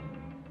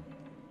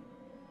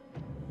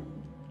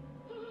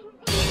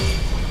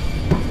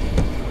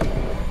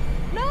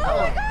 No! Oh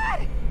my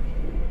God!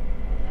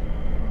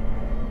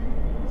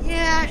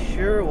 Yeah,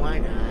 sure, why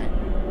not?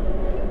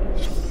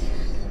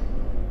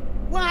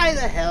 Why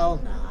the hell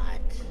not?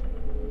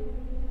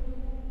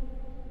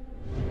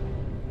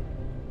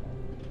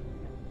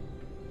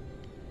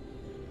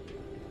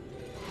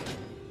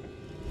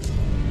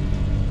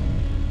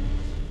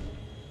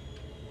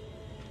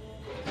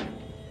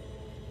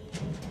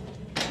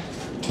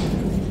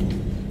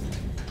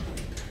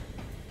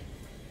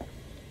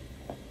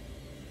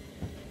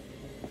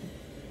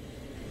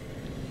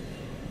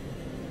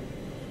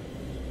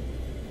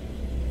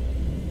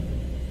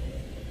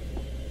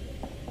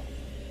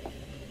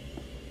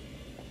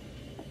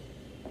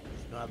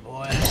 my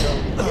boy.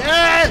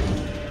 Yes!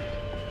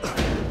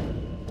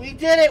 We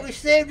did it! We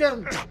saved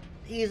him!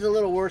 He's a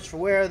little worse for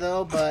wear,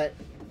 though, but...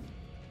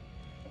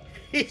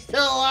 he's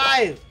still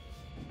alive!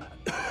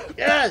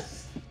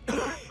 Yes!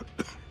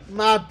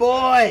 My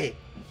boy!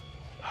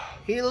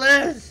 He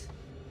lives!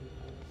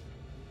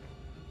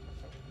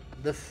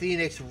 The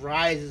phoenix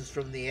rises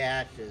from the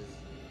ashes.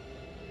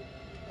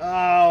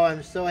 Oh,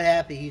 I'm so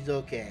happy he's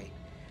okay.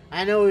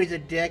 I know he's a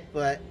dick,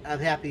 but I'm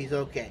happy he's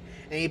okay.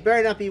 And he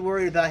better not be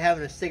worried about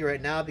having a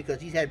cigarette now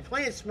because he's had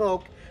plenty of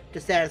smoke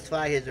to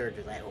satisfy his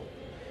urges, I hope.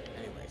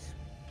 Anyways,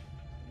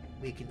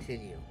 we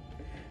continue.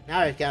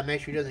 Now he's got to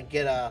make sure he doesn't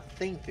get a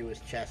thing through his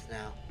chest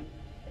now.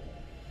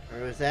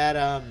 Or was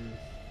that,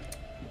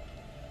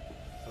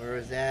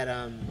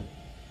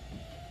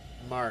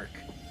 Mark?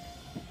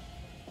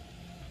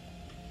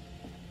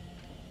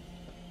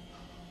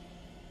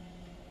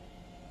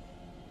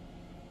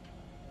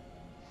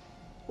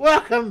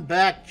 Welcome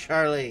back,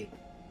 Charlie.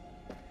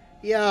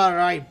 You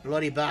alright,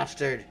 bloody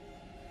bastard?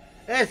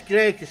 It's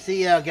great to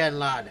see you again,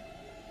 lad.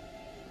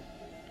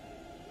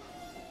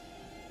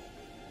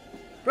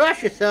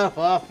 Brush yourself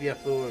off, you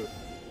fool.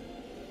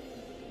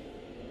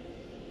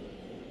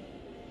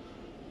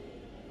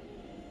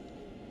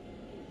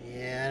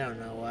 Yeah, I don't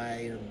know why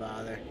I even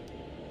bother.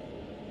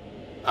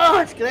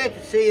 Oh, it's great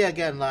to see you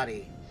again,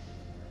 laddie.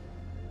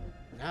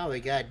 Now we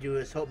gotta do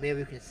is hope maybe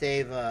we can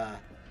save,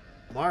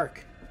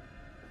 Mark.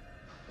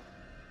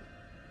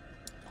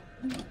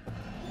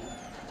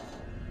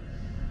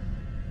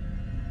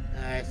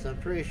 Alright, so I'm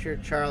pretty sure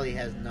Charlie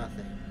has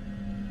nothing.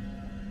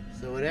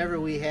 So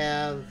whatever we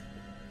have,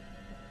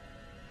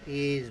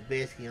 he's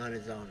basically on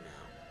his own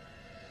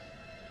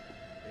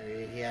now.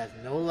 He has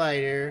no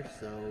lighter,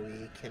 so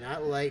he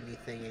cannot light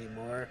anything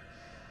anymore.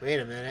 Wait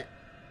a minute.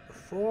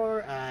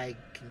 Before I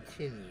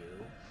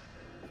continue,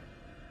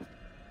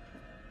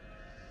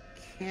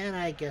 can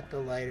I get the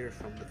lighter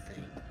from the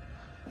thing?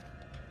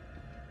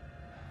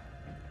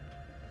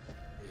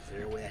 Is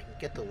there a way I can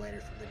get the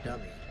lighter from the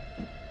dummy?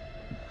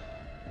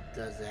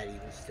 Does that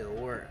even still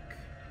work?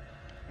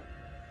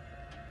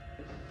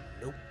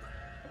 Nope.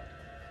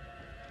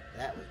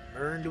 That was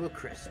burned to a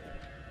crisp.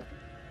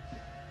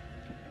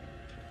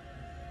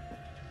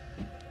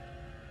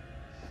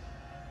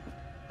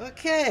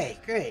 Okay,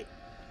 great.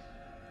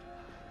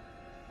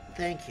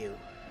 Thank you.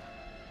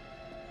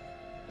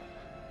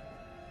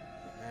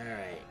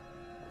 Alright.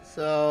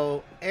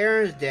 So,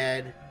 Erin's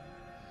dead.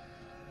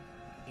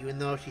 Even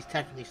though she's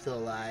technically still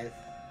alive.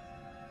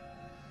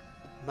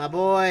 My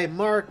boy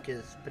Mark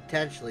is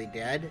potentially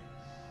dead.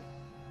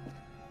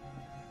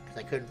 Because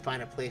I couldn't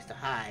find a place to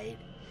hide.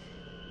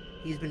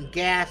 He's been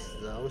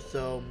gassed though,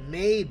 so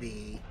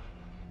maybe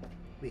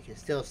we can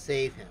still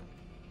save him.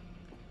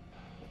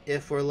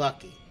 If we're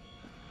lucky.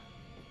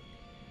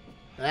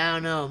 But I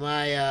don't know,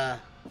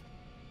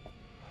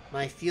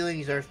 my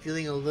feelings are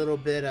feeling a little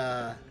bit,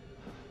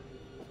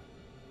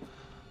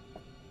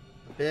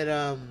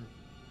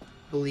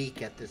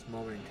 bleak at this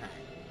moment in time.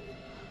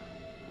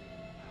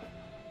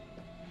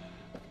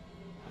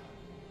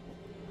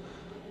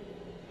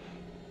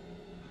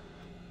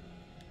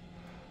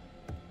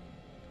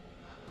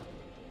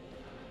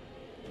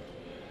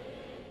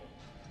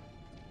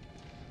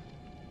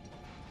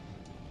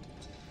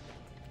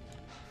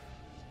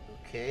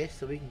 Okay,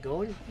 so we can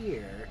go in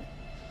here.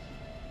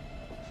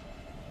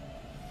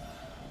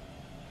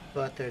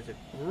 But there's a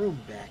room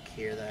back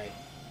here that I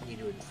need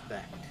to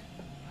inspect.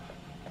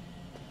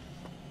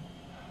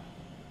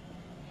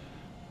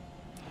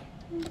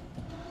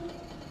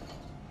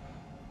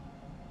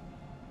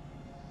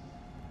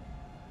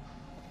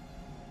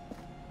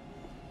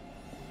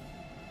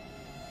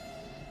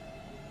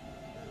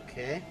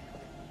 Okay.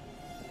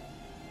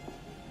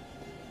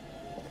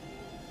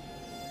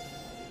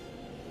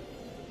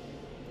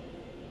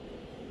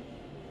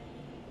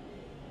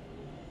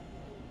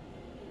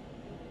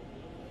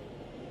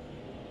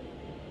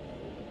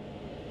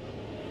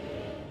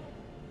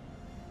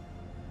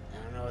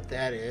 I don't know what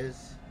that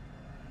is.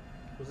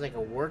 It was like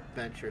a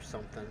workbench or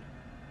something.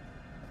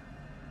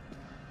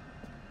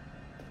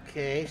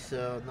 Okay,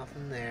 so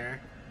nothing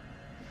there.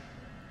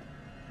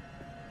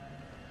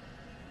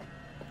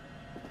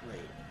 Wait.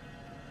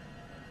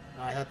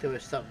 Oh, I thought there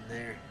was something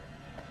there.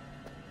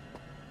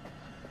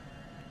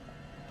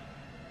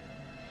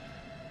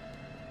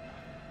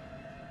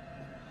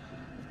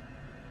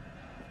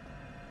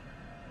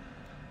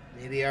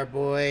 Maybe our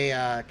boy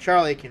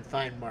Charlie can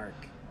find Mark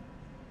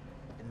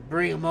and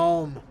bring him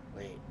home.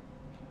 Wait.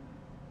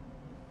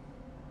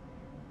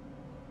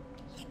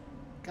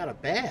 Got a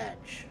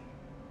badge.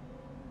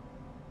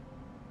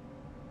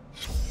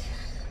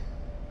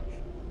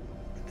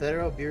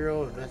 Federal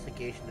Bureau of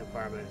Investigation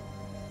Department.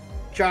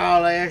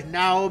 Charlie has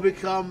now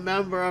become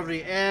member of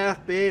the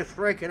FBI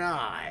freaking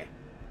I.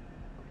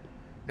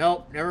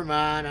 Nope, never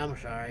mind, I'm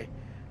sorry.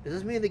 Does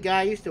this mean the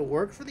guy used to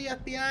work for the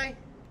FBI?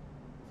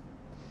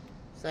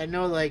 So I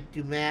know like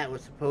Dumat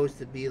was supposed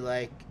to be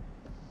like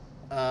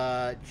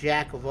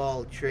jack of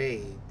all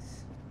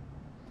trades.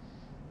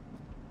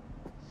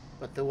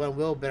 But the one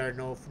Will better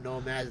know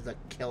him as the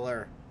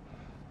killer.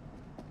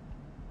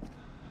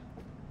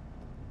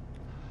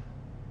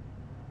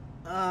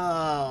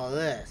 Oh,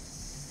 this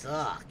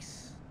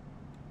sucks.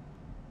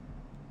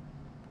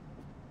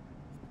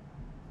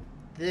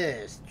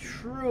 This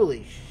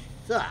truly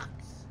sucks.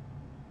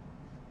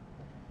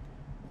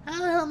 How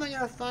the hell am I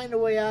gonna find a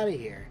way out of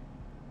here?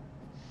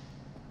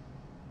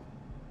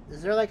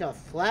 Is there like a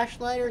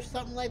flashlight or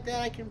something like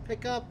that I can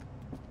pick up?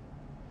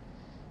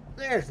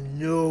 There's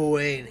no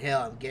way in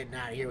hell I'm getting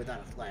out of here without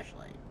a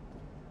flashlight.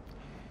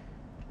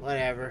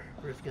 Whatever,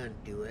 we're just gonna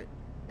do it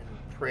and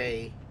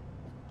pray.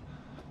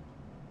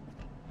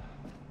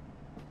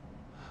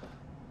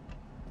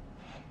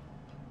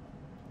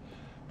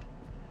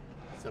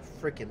 It's a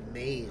freaking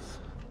maze.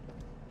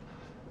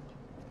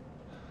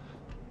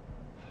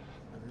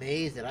 A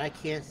maze that I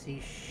can't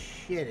see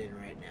shit in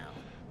right now.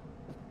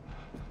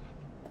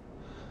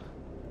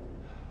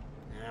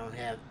 I don't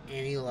have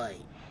any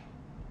light.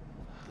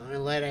 The only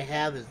light I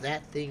have is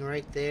that thing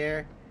right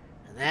there,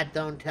 and that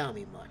don't tell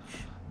me much.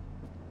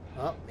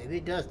 Well, maybe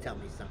it does tell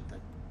me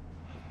something.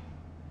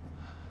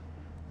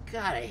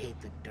 God, I hate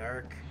the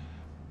dark.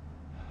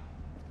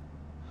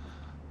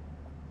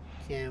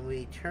 Can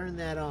we turn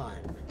that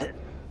on?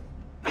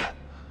 Oh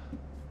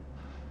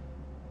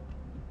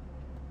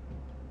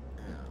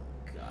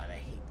God, I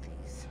hate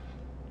these.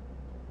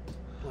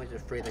 I'm always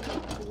afraid they're gonna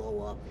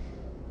blow up.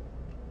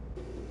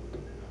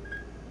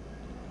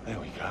 There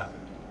we go.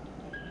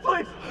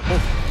 Please!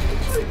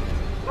 Please!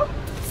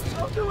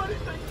 Don't do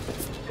anything!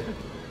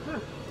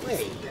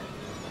 Wait.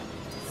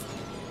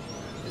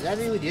 Does that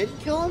mean we didn't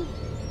kill him?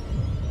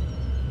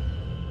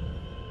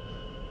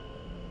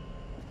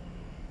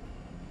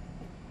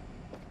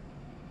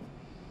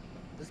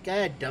 This guy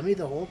a dummy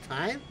the whole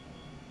time?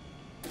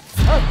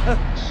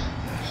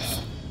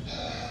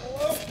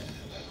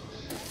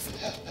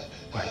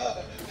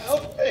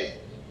 Help me!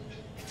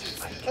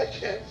 I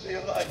can't see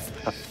a light.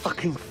 A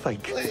fucking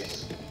fake.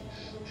 Please!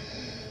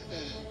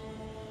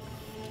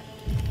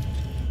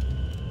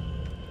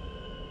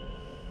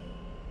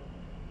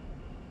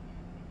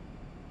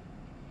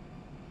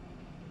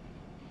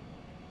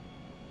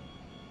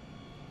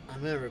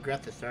 I'm gonna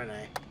regret this, aren't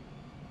I?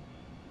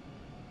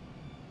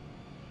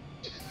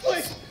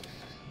 Please!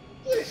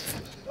 Please!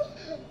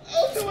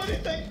 I'll do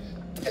anything!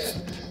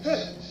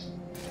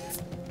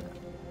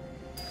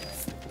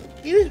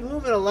 He was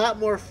moving a lot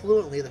more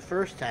fluently the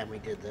first time we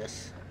did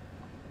this.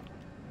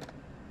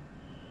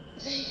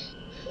 They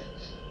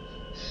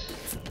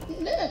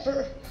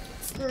never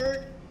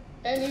hurt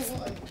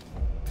anyone.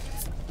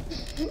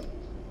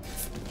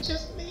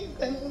 Just leave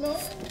them alone.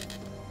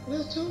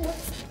 We'll do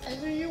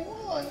whatever you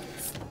want.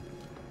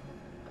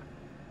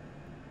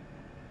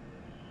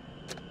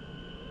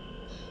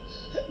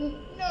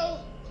 No!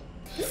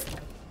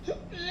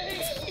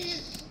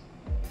 Please!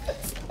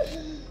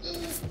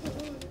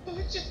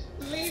 Just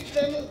leave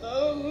them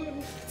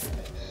alone.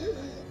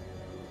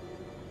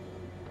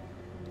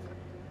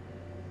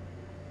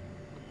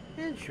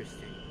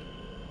 Interesting.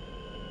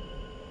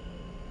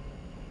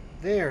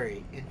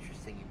 Very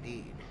interesting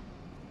indeed.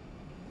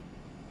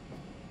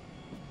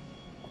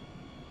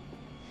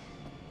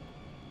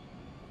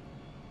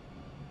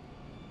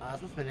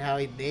 This must have been how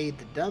he made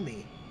the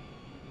dummy.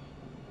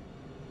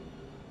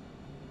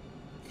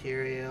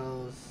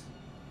 Materials.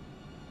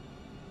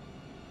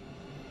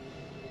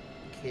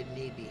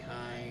 Kidney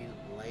behind,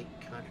 light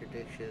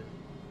contradiction.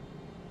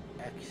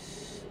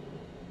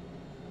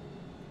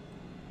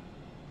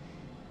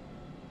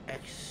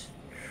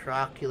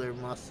 Extraocular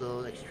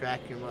muscle,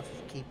 extract your muscles,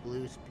 keep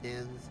loose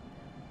pins.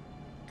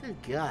 Good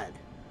God.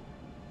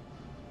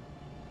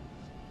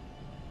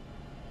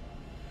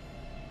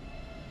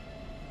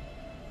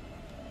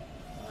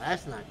 Well,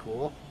 that's not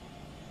cool.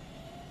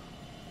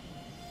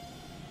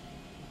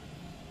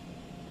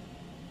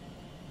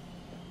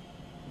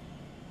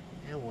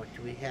 And what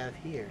do we have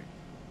here?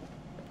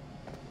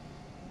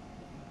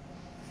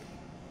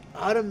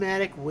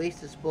 Automatic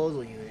waste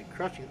disposal unit.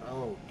 Crushing.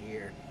 Oh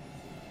dear.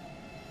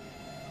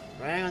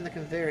 Riding on the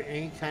conveyor at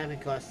any time can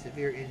cause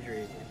severe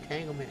injuries.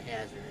 Entanglement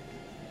hazard.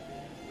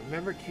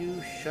 Remember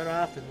to shut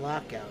off and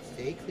lock out.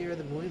 Stay clear of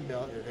the moving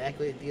belt and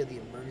evacuate via the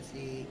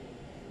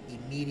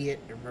immediate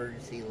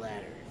emergency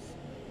ladders.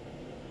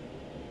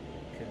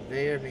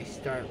 Conveyor may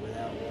start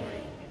without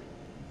warning.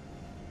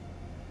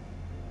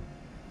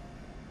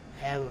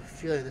 I have a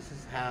feeling this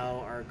is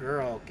how our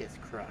girl gets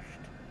crushed.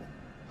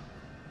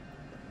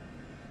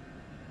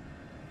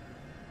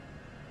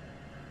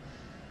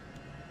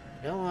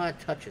 I don't want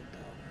to touch it though.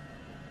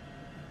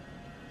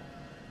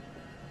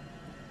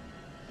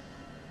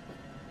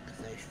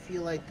 I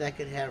feel like that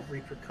could have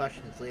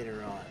repercussions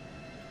later on.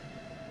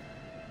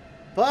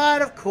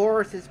 But, of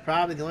course, it's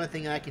probably the only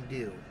thing I can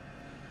do.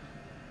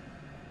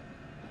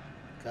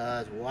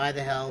 Because why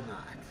the hell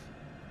not?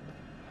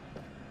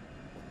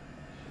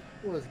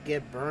 We'll just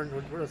get burned,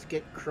 we'll just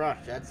get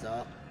crushed, that's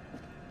all.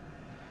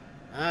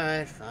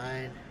 Alright,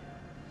 fine.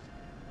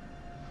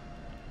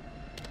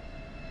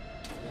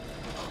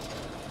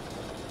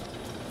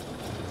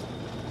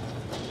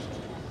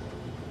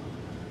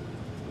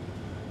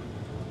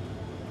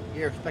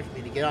 You're expecting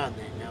me to get on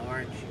that now,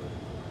 aren't you?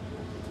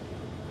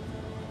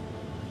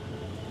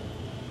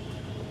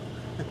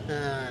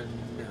 No.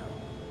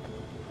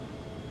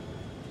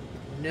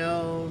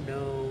 No, no,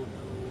 no.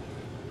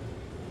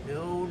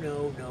 No,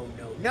 no, no,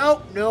 no.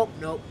 Nope, nope,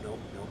 nope, nope,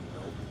 nope,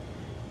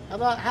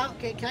 nope.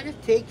 Can I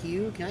just take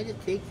you? Can I just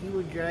take you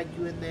and drag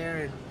you in there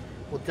and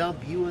we'll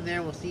dump you in there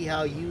and we'll see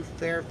how you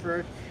fare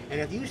first?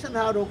 And if you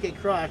somehow don't get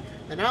crushed,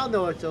 then I'll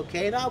know it's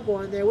okay and I'll go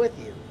in there with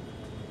you.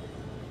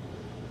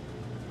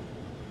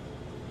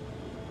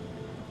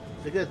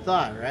 It's a good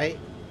thought, right?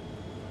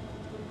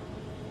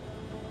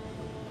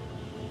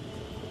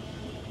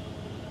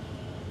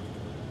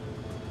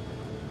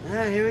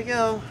 Alright, here we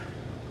go.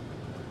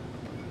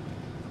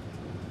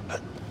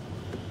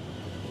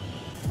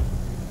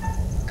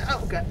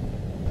 Oh, God.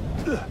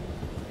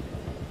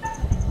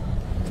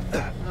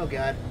 Oh,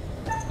 God.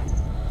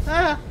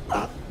 Ah!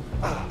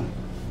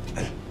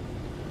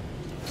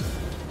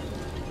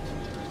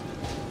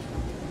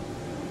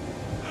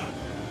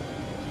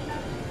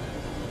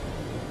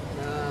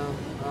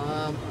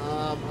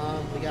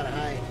 We gotta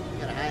hide. We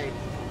gotta hide.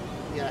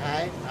 We gotta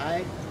hide.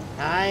 Hide.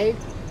 Hide.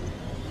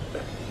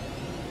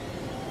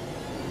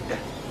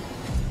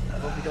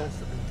 Hope we don't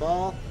slip and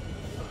fall.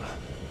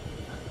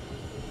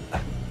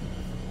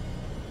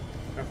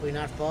 Preferably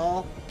not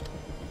fall.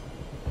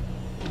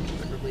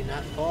 Preferably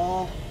not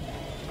fall.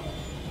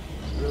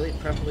 Really,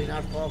 preferably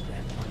not fall.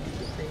 Grab onto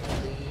the thing,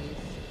 please.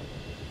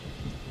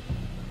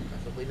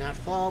 Preferably not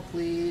fall,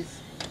 please.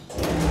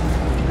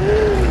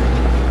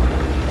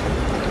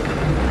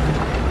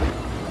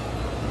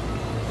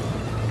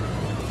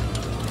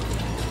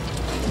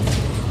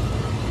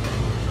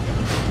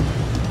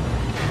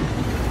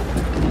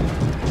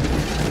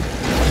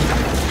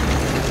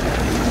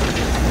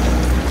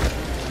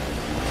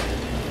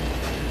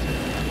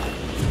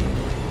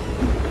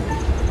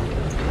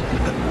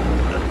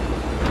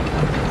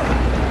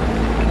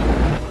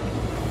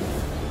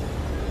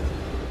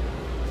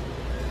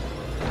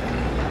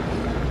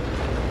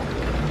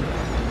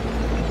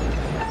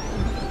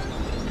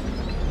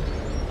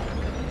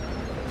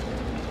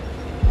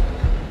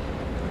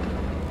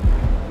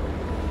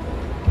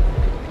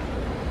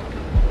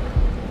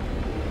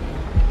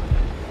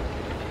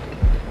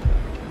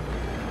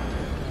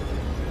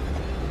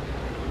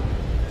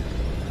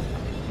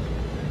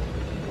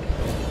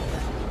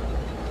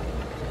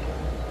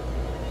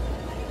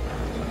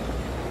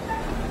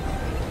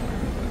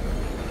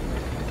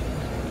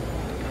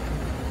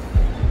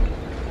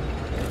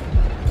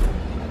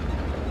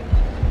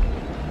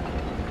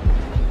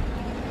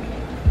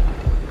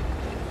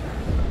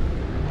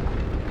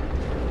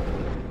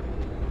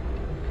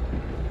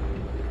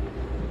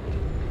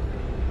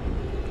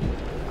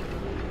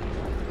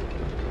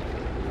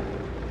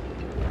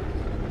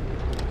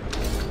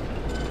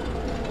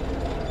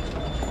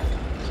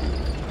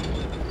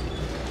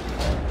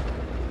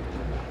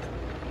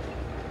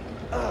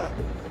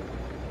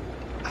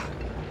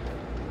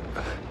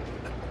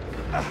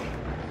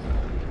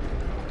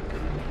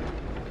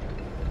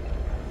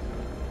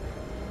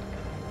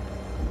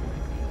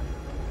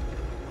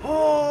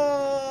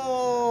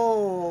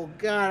 Oh,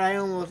 God, I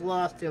almost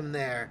lost him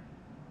there.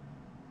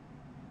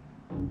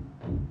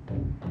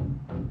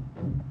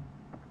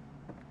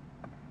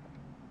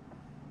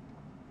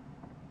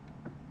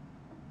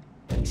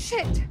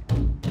 Shit!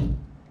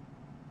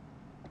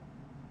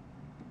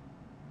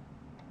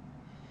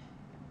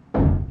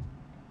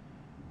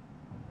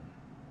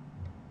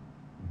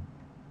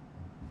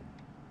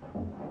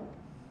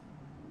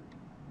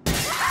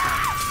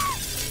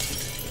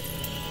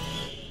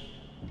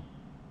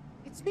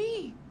 It's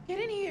me! Get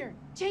in here!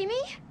 Jamie?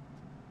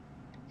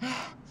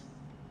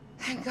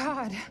 Thank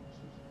God.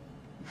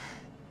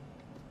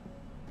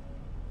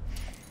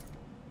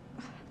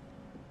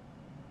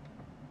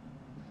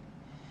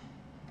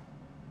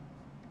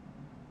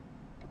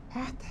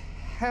 What the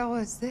hell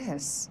is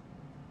this?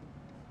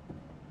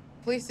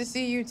 Pleased to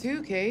see you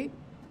too, Kate.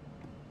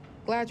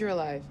 Glad you're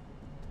alive.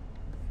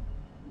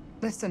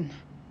 Listen,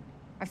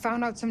 I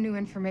found out some new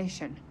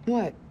information.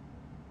 What?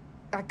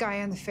 That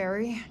guy on the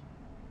ferry,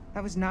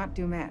 that was not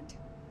Dumet.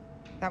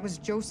 That was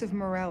Joseph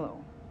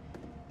Morello.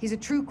 He's a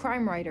true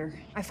crime writer.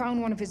 I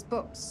found one of his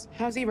books.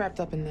 How's he wrapped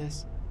up in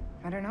this?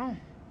 I don't know.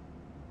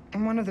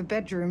 In one of the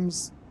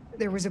bedrooms,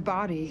 there was a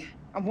body,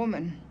 a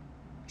woman.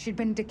 She'd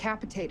been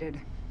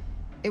decapitated.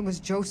 It was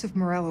Joseph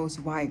Morello's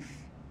wife.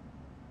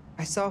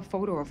 I saw a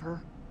photo of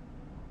her.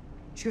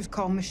 She was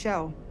called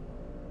Michelle.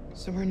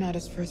 So we're not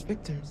his first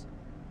victims?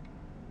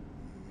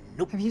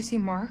 Have you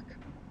seen Mark?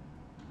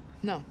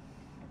 No.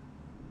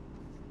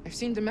 I've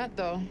seen Demet,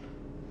 though.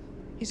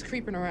 He's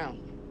creeping around.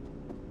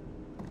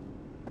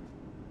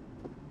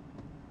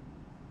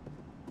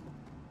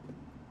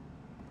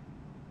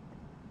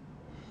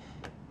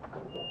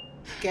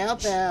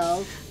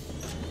 Cowbell.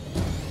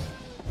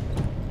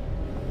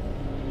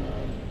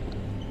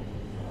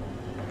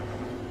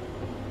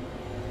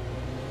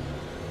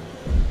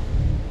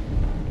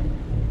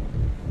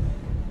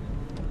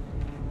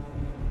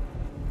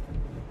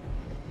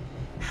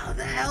 How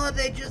the hell are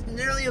they just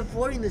nearly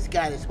avoiding this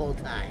guy this whole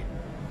time?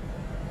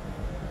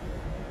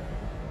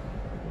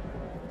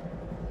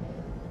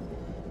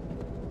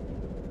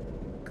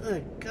 Good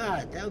Good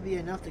God, that would be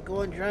enough to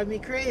go and drive me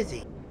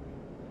crazy.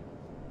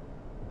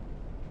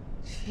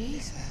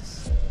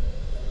 Jesus.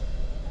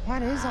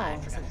 What is all I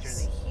of forgot to turn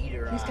this? the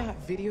heater He's off.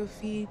 got video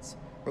feeds,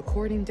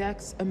 recording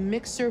decks, a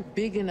mixer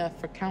big enough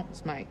for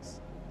countless mics.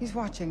 He's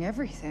watching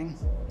everything.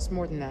 It's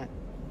more than that.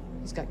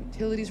 He's got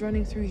utilities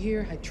running through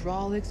here,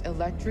 hydraulics,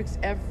 electrics,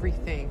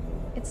 everything.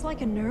 It's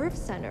like a nerve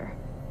center.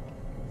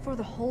 For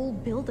the whole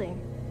building.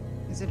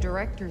 It's a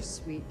director's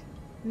suite.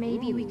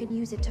 Maybe we could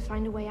use it to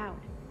find a way out.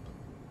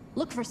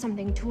 Look for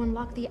something to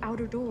unlock the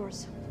outer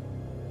doors.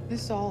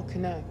 This all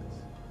connects.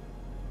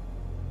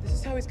 This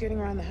is how he's getting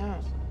around the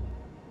house.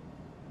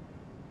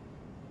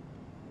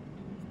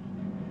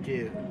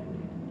 Dude.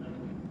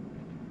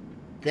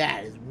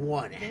 That is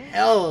one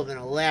hell of an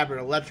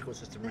elaborate electrical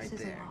system right This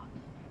is there. a lot.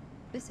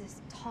 This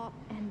is top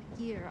end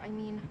gear. I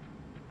mean,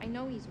 I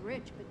know he's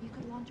rich, but you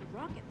could launch a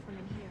rocket from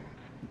in here.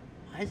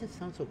 Why does it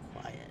sound so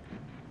quiet?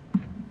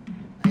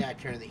 I gotta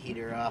turn the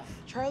heater off.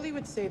 Charlie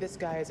would say this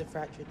guy is a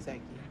fractured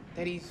psyche,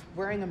 that he's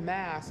wearing a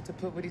mask to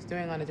put what he's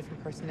doing on a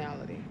different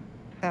personality.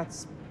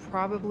 That's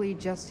probably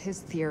just his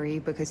theory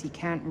because he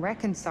can't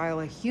reconcile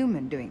a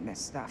human doing this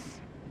stuff.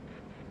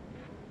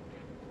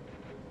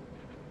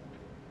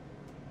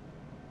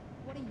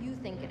 What do you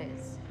think it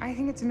is? I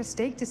think it's a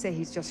mistake to say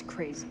he's just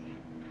crazy.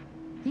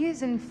 He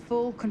is in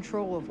full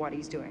control of what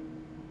he's doing.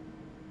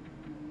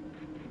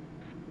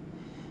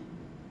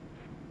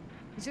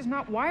 He's just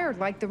not wired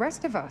like the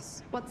rest of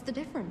us. What's the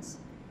difference?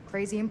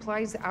 Crazy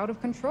implies out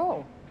of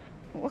control.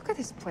 Look at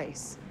this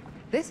place.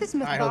 This is I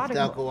hope methodical.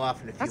 that'll go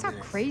off in a few That's not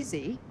minutes.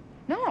 crazy.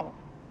 No.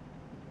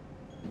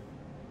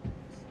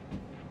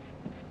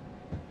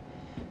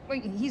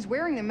 Wait, he's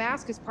wearing the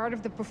mask as part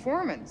of the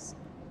performance.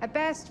 At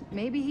best,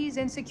 maybe he's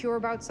insecure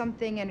about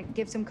something and it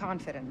gives him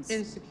confidence.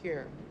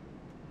 Insecure.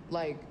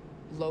 Like,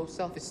 low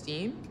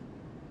self-esteem?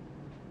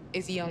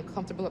 Is he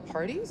uncomfortable at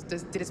parties?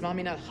 Did his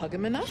mommy not hug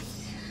him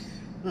enough?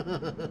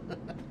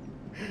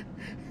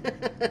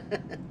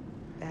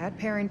 Bad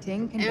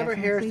parenting can Amber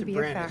Harris definitely to be a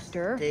Brandis.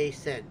 factor. Day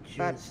sent, June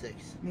but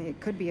 6th. I mean, it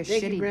could be a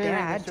Thank you, shitty Brandon.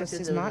 dad just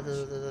as much,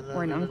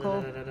 or an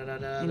uncle,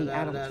 any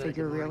adult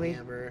figure, really.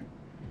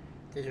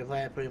 This is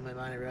why I put in my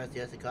mind at rest.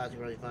 Yes, the cost is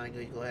really fine. Go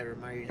ahead and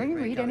remind you. Don't you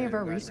read any of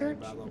our research?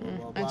 Blah, blah, blah,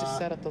 blah, I just blah.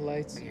 set up the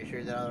lights. Making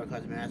sure that all our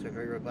custom masks are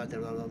very robust.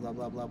 Blah blah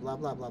blah blah blah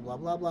blah blah blah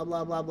blah blah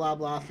blah blah blah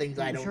blah things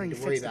I I'm don't sure he need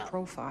to worry fits the about.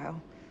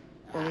 profile.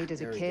 Bullied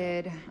as a there we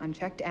kid,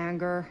 unchecked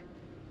anger.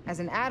 As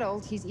an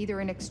adult, he's either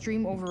an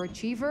extreme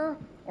overachiever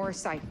or a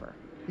cipher.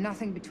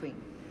 Nothing between.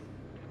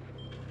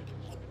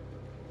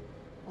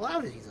 Well,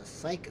 obviously he's a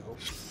psycho.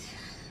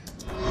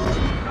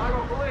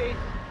 Chicago Police,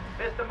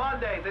 Mr.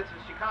 Monday, this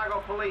is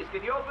Chicago Police.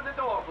 Can you open the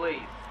door,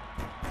 please?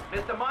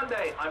 Mr.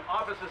 Monday, I'm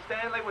Officer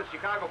Stanley with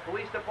Chicago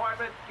Police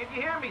Department. Can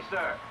you hear me,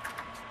 sir?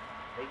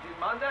 Agent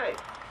Monday?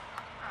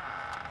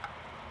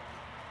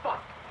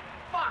 Fuck.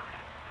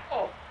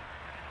 Oh.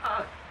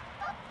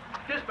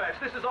 Dispatch,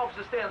 this is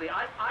Officer Stanley.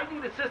 I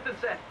need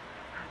assistance at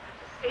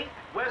 8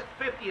 West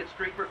 50th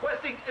Street,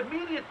 requesting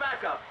immediate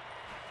backup.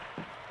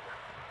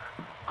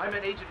 I'm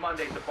in Agent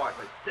Monday's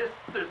apartment.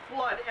 There's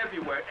blood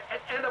everywhere,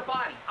 and a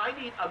body. I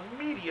need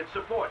immediate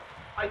support.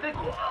 I think...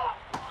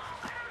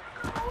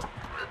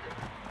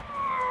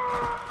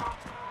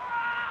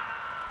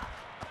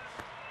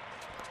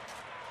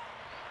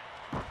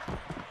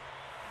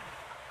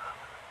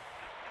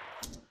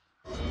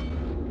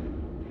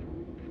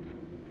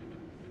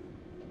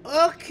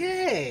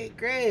 Okay,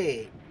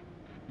 great.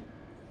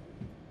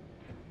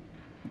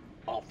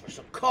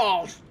 Officer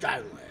Carl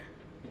Stanley.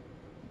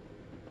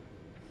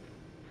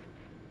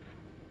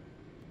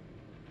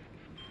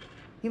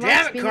 He Damn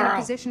likes it, being in a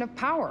Carl. position of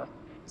power,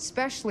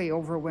 especially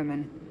over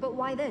women. But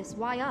why this?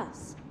 Why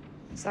us?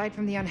 Aside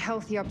from the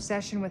unhealthy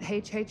obsession with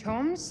H.H.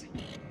 Holmes,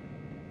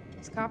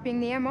 he's copying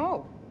the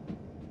M.O.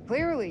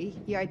 Clearly,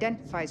 he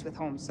identifies with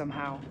Holmes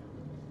somehow.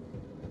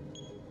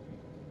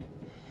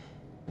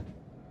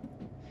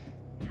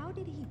 How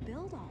did he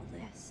build all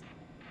this?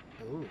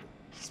 Ooh.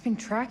 He's been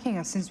tracking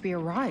us since we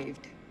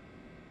arrived.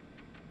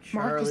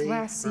 Mark was Charlie,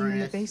 last seen in the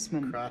Furnace,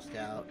 basement. Crossed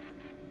out.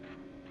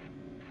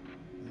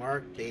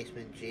 Mark,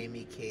 basement,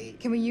 Jamie, Kate,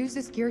 Can we use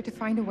this gear to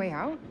find a way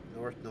out?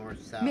 north,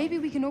 south. Maybe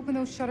we can open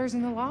those shutters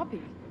in the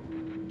lobby.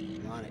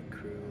 Lonnet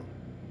crew.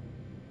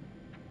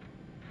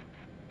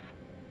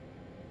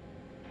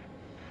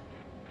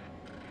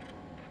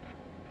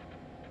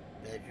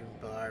 Bedroom,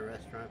 bar,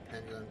 restaurant,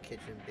 pendulum,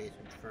 kitchen,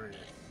 basement, furnace.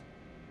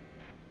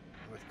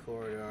 North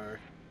corridor.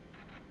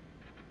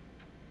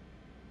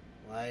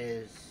 Why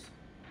is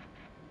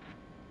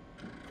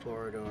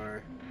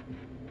corridor?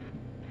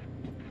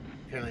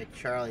 Apparently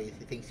Charlie,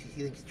 he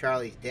thinks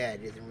Charlie's dead.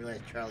 He doesn't realize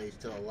Charlie's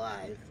still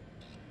alive.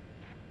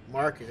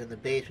 Mark is in the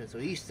basement, so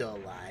he's still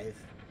alive.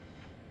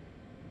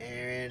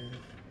 Aaron,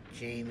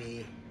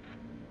 Jamie.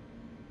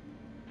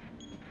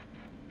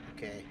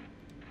 Okay.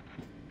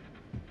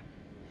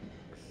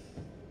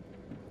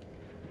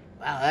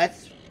 Wow,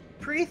 that's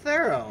pretty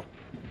thorough.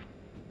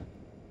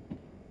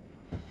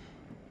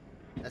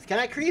 That's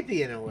kind of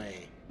creepy in a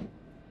way.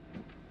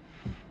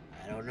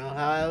 I don't know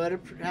how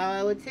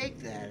I would take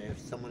that if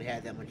someone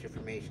had that much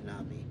information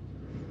on me.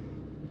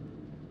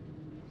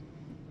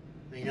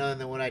 Any other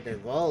than what I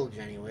divulge,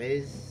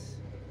 anyways.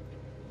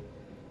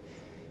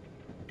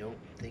 Don't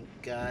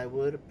think I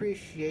would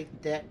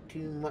appreciate that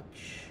too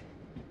much.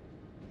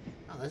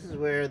 Oh, this is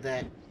where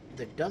the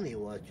dummy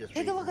was just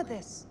Take a look at recently.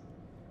 this.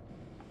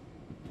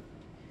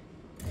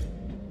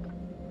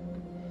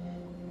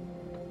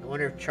 I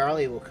wonder if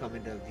Charlie will come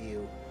into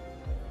view.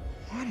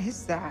 What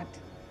is that?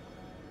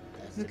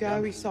 That's The guy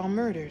we dummy. saw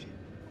murdered.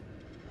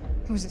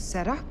 It was a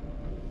setup?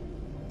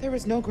 There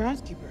was no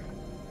groundskeeper.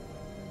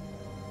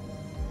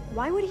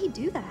 Why would he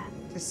do that?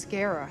 To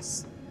scare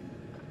us.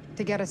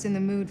 To get us in the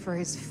mood for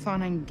his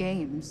fun and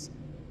games.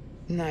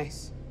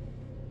 Nice.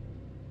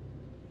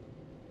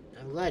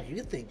 I'm glad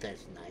you think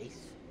that's nice.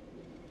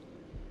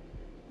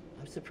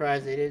 I'm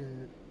surprised they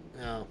didn't...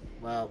 Oh,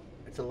 well,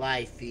 it's a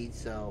live feed,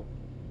 so...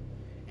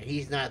 And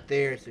he's not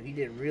there, so he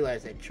didn't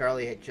realize that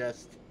Charlie had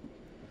just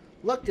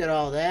looked at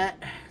all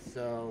that,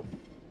 so...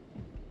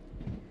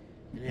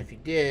 And if he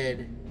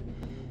did...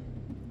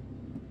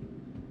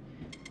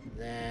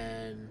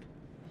 Then...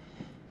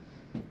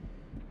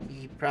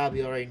 He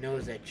probably already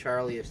knows that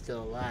Charlie is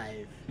still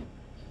alive.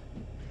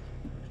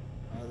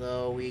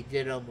 Although we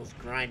did almost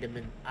grind him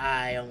in...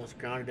 I almost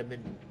grounded him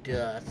in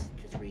dust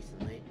just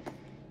recently.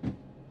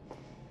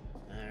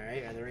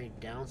 Alright, are there any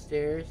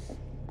downstairs?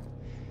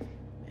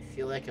 I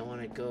feel like I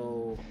want to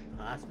go...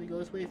 Possibly go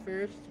this way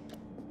first.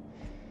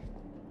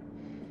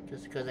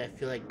 Just because I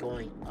feel like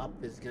going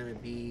up is going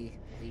to lead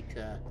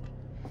to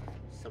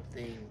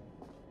something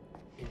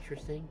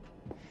interesting.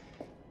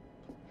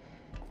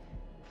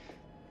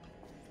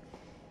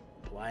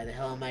 Why the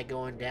hell am I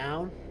going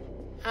down?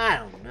 I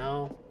don't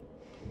know.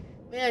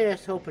 Maybe I'm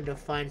just hoping to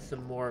find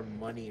some more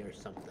money or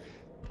something.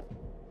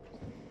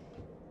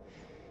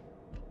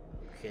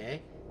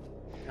 Okay.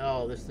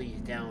 Oh, this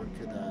leads down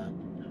to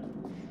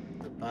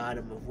the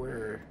bottom of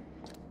where...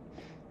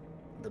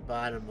 The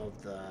bottom of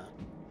the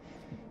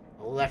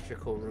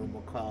electrical room,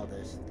 we'll call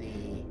this.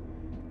 The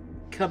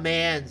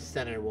command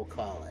center, we'll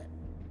call it.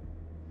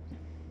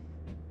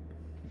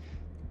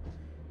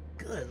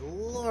 Good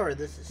lord,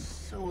 this is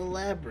so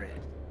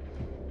elaborate.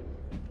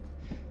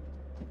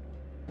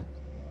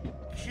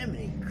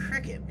 Jiminy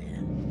Cricket,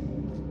 man.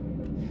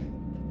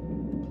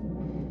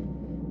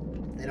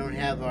 They don't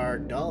have our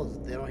dolls.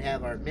 They don't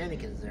have our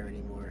mannequins there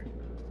anymore.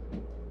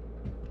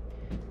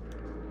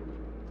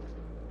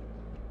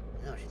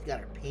 No, she's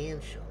got her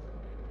pants shown.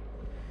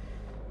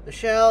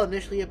 Michelle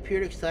initially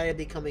appeared excited,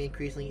 becoming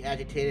increasingly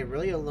agitated,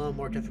 really alone,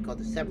 more difficult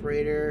to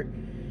separate her.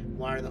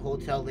 Wandered the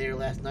hotel later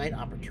last night.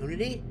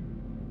 Opportunity?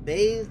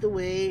 Bathed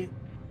away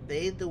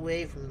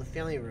from the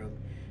family room.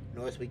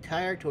 Noticeably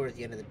tired towards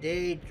the end of the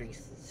day.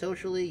 Drinks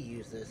socially.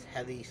 Use this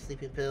heavy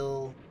sleeping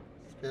pills.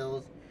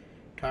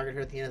 Target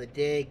her at the end of the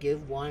day.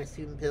 Give wine and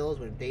sleeping pills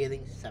when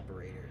bathing.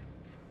 Separate her.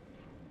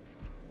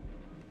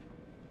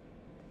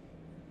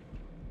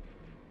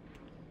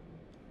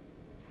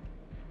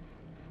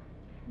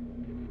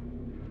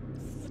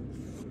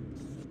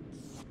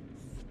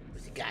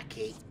 What's he got,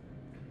 Kate?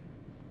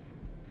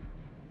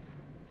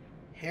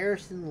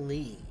 Harrison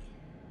Lee.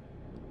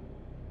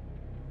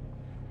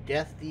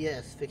 Death via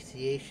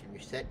asphyxiation.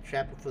 Reset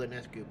trap before the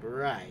next group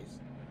arrives.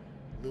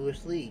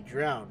 Lewis Lee,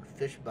 drowned.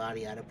 Fish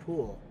body out of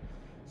pool.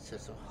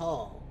 Cecil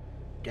Hall.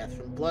 Death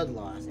from blood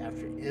loss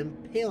after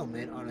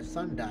impalement on a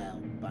sundial.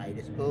 Body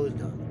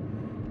disposed of.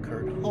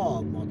 Kurt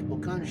Hall, multiple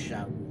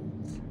gunshot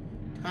wounds.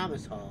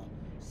 Thomas Hall,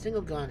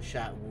 single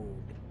gunshot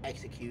wound.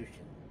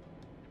 Execution.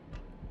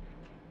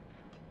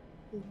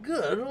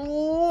 Good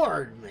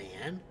lord,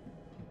 man.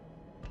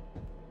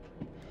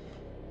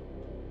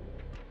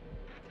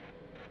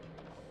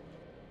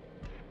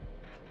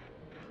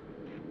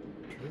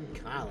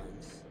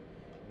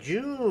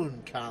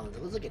 June Collins.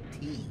 It looks like a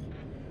T.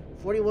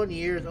 41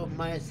 years,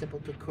 open-minded, simple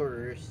to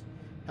quarters.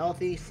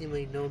 Healthy,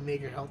 seemingly no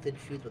major health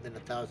issues within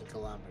 1,000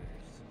 kilometers.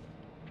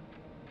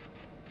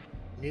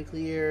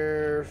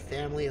 Nuclear,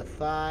 family of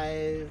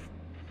 5.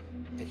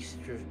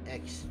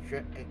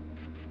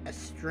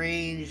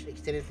 Estranged,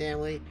 extended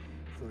family.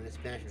 Fluent in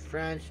Spanish and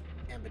French.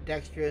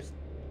 Ambidextrous.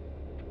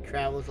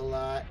 Travels a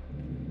lot.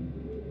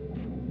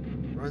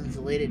 Runs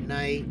late at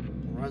night.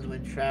 Runs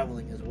when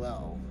traveling as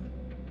well.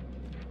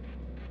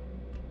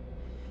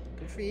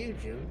 Good for you,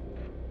 June.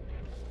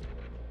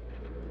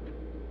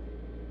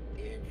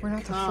 We're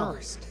not the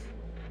first,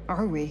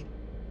 are we?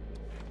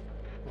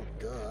 Well,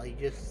 duh. You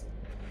just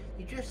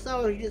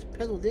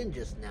piddled in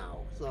just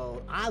now.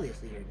 So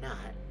obviously you're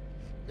not.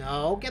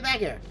 No, get back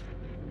here.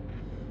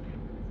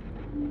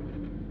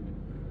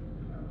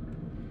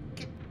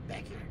 Get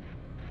back here.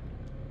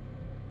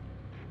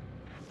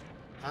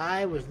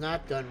 I was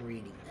not done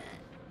reading that.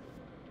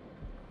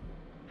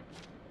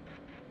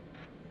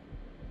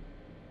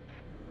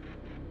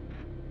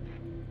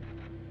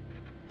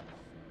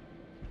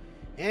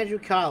 Andrew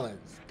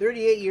Collins,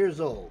 38 years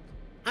old.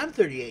 I'm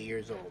 38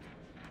 years old.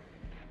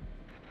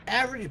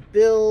 Average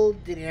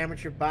build, did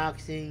amateur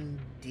boxing,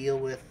 deal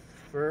with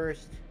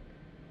first,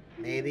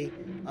 maybe.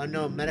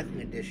 Unknown medical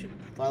condition.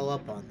 Follow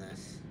up on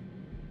this.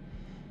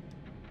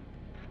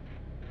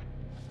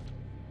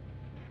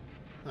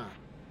 Huh.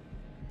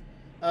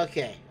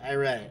 Okay, I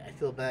read it. I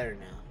feel better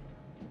now.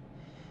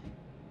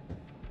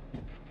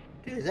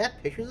 Dude, is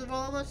that pictures of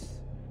all of us?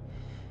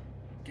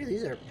 Dude,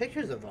 these are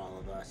pictures of all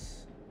of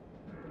us.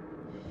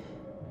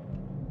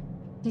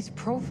 He's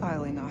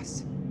profiling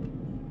us.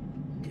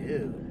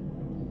 Dude.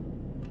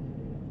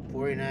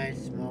 49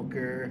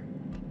 smoker.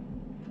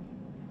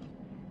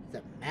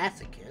 He's a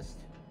masochist.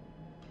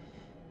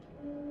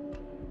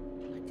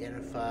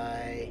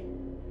 Identify.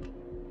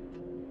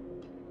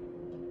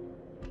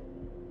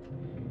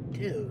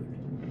 Dude.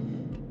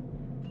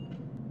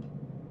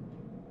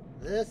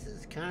 This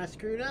is kind of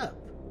screwed up.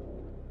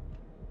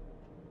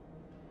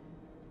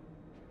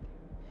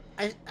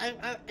 I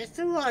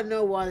still want to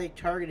know why they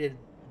targeted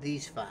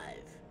these 5.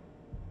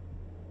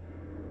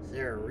 Is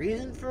there a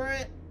reason for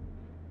it?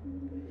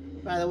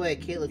 By the way,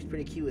 Kate looks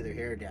pretty cute with her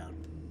hair down.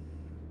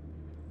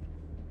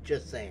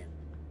 Just saying.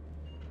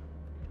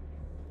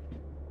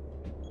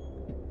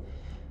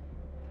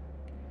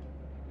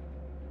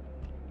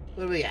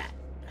 What do we got?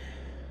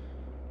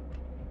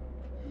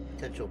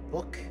 Potential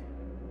book.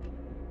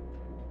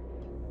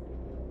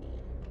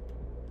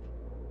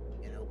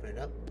 Gonna open it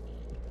up.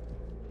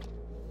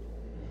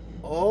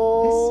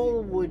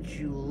 Oh, would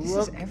you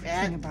look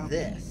at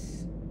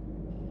this?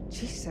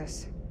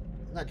 Jesus.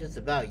 Not just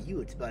about you,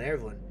 it's about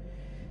everyone.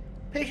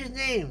 Patient's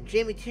name,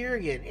 Jamie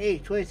Tiergan.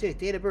 Age, 26.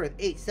 Date of birth,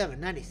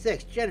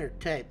 8/7/96. Gender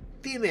type,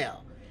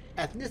 female.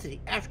 Ethnicity,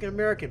 African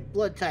American.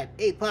 Blood type,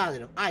 A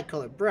positive. Eye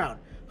color, brown.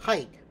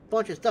 Height,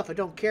 bunch of stuff I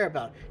don't care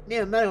about.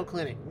 Name of medical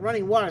clinic,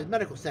 Running Waters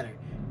Medical Center.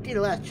 Date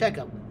of last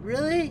checkup.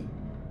 Really?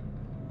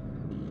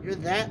 You're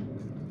that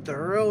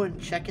thorough in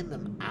checking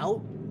them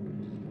out?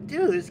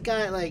 Dude, it's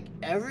got like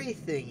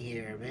everything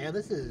here, man.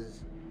 This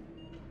is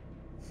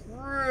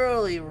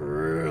really,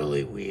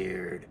 really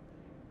weird.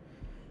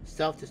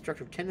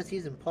 Self-destructive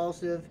tendencies,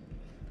 impulsive.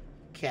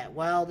 Cat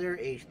Wilder,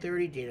 age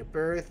 30, date of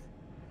birth.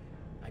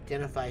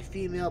 Identify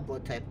female,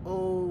 blood type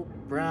O,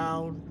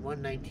 brown,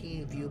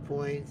 119,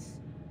 viewpoints.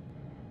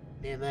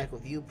 Name medical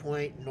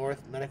viewpoint,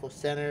 North Medical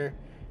Center.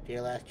 Date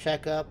of last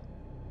checkup.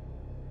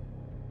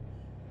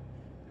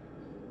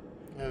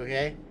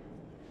 Okay.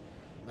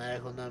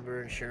 Medical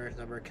number, insurance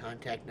number,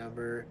 contact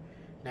number.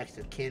 Next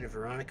of kin,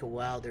 Veronica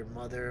Wilder,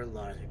 mother,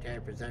 Lawrence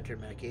retired presenter,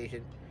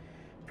 medication.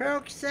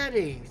 Paroch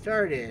setting,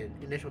 started.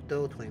 Initial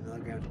dose, 20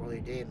 milligrams orally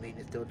a day.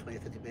 Maintenance dose,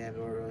 20-50 mg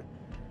orally.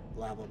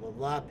 Blah, blah, blah,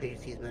 blah.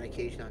 Patient sees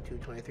medication on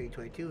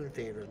 2/23/22 in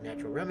favor of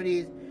natural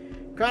remedies.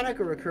 Chronic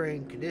or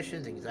recurring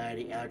conditions,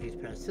 anxiety, allergies,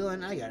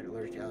 penicillin. I got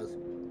allergic to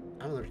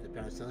I'm allergic to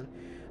penicillin.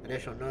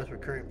 Additional notes,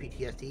 recurrent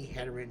PTSD.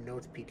 Had written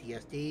notes,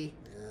 PTSD.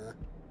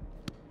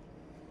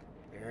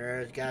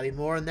 There's gotta be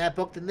more in that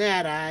book than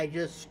that. I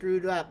just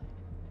screwed up.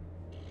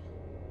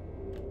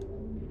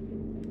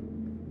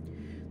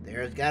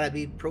 There's gotta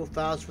be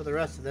profiles for the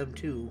rest of them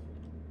too.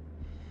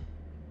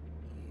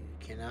 You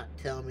cannot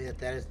tell me that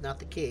that is not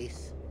the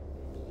case.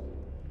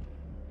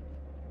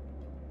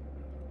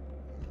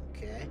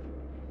 Okay.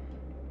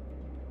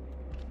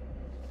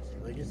 So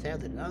we just have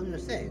the. I'm gonna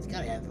say it's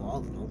gotta have all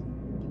of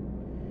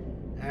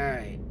them.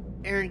 Alright.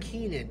 Erin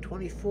Keenan,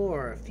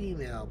 24,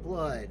 female,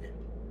 blood.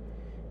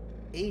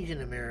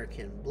 Asian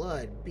American,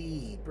 blood,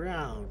 B,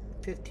 brown,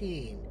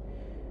 15.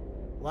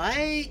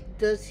 Why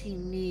does he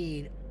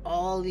need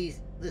all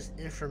this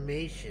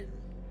information?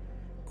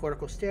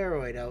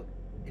 Corticosteroid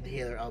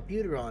inhaler,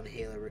 albuterol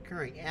inhaler,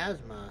 recurring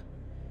asthma,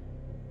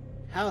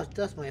 house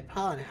dust mite,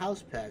 pollen,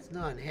 house pets,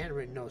 none,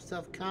 handwritten note,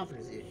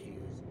 self-confidence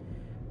issues.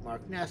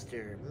 Mark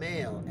Nestor,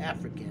 male,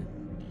 African,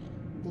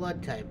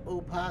 blood type, O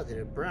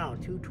positive,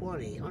 brown,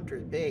 220,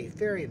 Hunters Bay,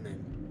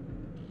 ferryman.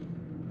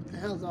 What the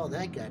hell's all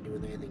that got to do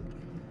with anything?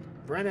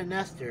 Brenda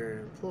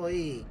Nestor,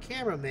 employee,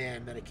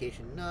 cameraman,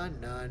 medication,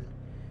 none.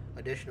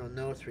 Additional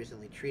notes,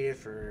 recently treated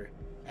for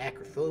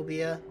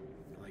acrophobia.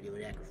 No idea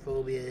what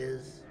acrophobia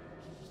is.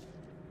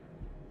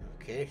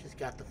 Okay, she's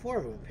got the 4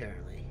 of them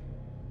apparently.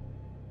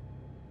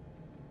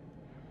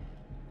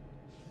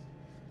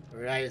 Or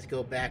did I just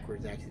go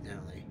backwards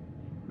accidentally?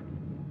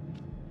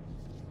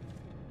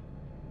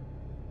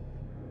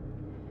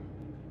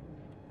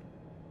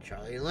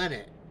 Charlie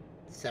Lennett,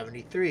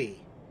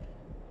 73.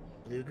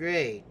 Blue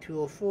Gray,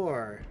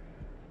 204.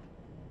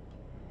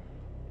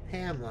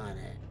 Pam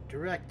Lonnett,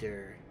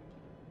 director.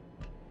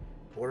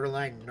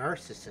 Borderline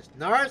narcissist.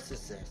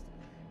 Narcissist!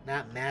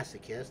 Not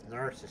masochist,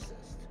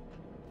 narcissist.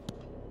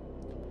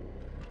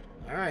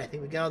 Alright, I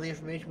think we got all the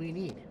information we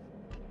need.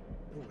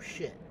 Oh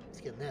shit,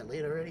 it's getting that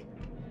late already?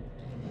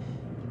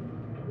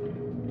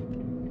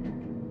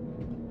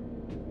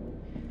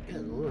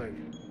 Good lord.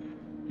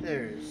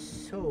 There's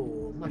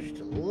so much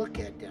to look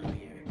at down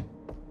here.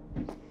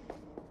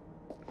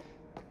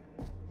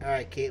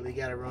 Alright, Kate, we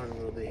gotta run a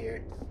little bit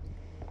here.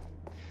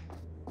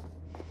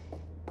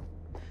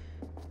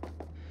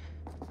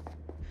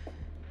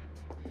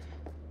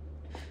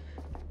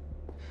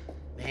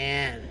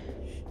 Man.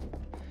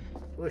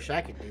 Wish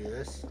I could do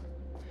this.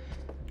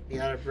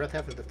 Be out of breath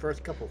after the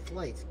first couple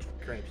flights,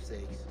 for cripe's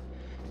sakes.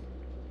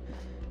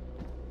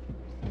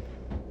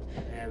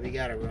 Alright, we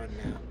gotta run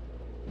now.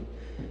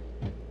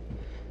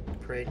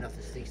 Pray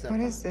nothing sneaks up. What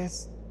is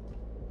this?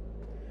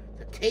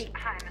 tape.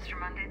 Hi, Mr.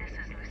 Monday. This is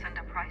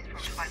Lucinda Price from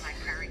Twilight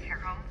Prairie Care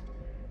Home.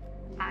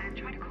 I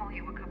tried to call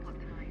you a couple of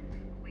times.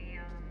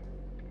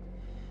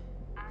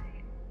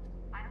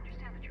 I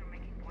understand that you're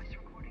making voice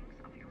recordings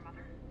of your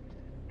mother,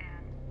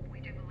 and we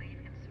do believe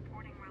in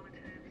supporting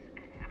relatives,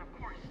 and of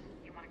course,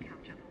 you want to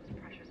capture those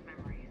precious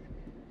memories.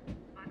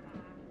 But,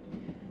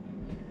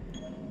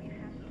 we've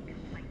had some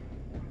complaints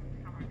from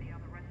some of the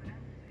other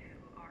residents who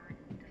are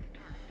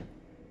disturbed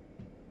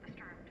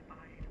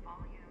by the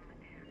volume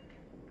and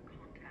the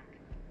content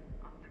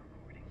of the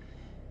recordings,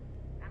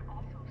 and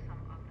also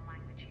some of the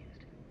language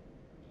used.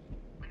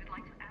 We would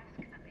like to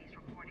ask that these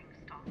recordings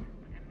stop with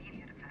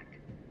immediate effect.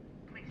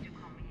 Please do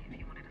call me if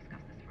you want to discuss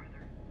this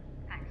further.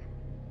 Thanks.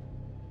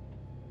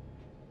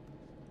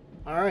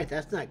 Alright,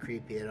 that's not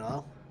creepy at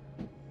all.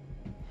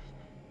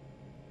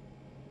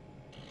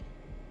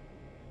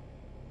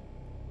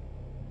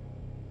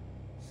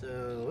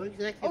 So, what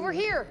exactly... Over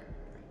here!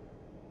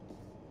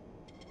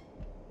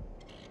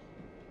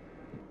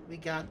 We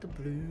got the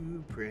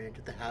blueprint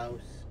of the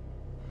house.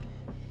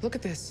 Look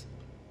at this.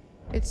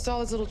 It's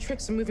all his little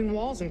tricks of moving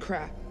walls and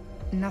crap.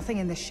 Nothing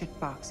in this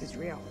shitbox is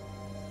real.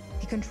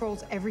 He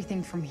controls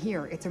everything from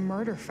here. It's a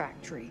murder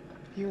factory.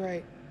 You're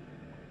right.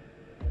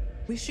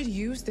 We should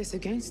use this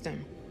against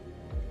him.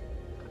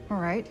 All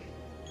right.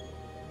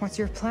 What's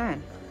your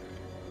plan?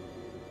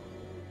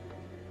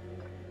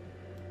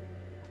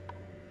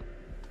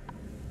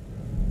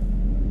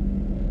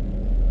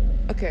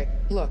 Okay,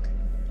 look.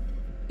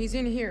 He's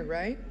in here,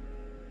 right?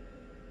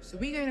 So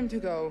we get him to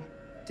go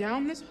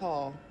down this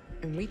hall,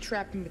 and we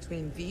trap him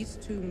between these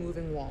two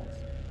moving walls.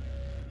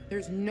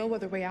 There's no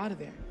other way out of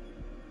there.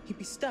 He'd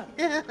be stuck.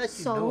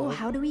 So,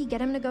 how do we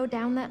get him to go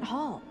down that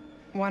hall?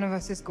 One of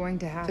us is going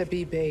to have To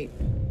be bait.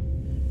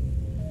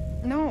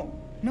 No,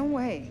 no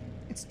way.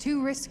 It's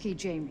too risky,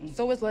 Jamie.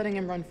 So is letting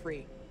him run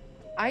free.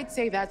 I'd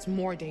say that's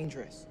more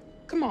dangerous.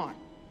 Come on.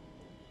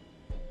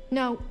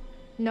 No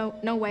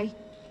way.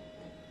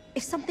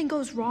 If something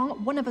goes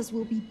wrong, one of us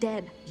will be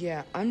dead.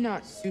 Yeah, I'm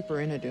not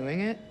super into doing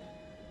it,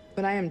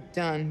 but I am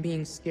done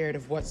being scared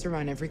of what's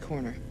around every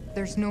corner.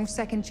 There's no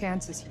second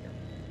chances here.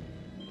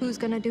 Who's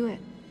gonna do it?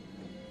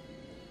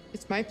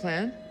 It's my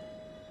plan.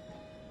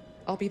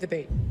 I'll be the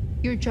bait.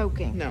 You're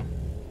joking. No.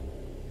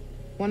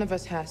 One of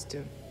us has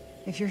to.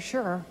 If you're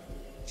sure,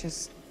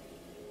 just...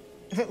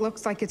 If it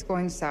looks like it's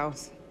going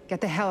south,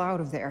 get the hell out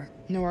of there.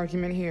 No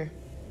argument here.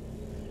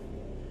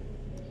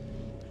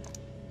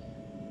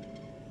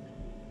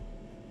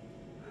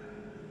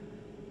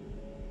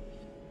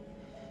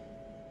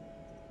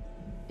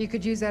 You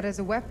could use that as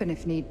a weapon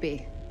if need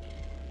be.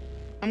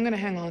 I'm gonna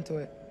hang on to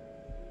it.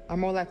 I'm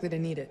more likely to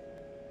need it.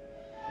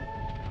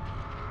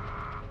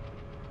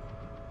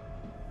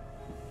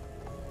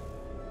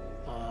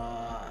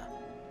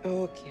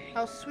 Okay.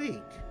 How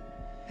sweet.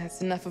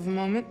 That's enough of a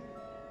moment.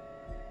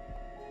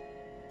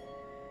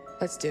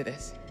 Let's do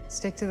this.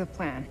 Stick to the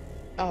plan.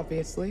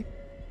 Obviously.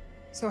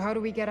 So how do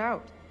we get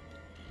out?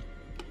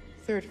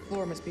 Third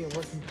floor must be a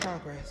work in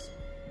progress.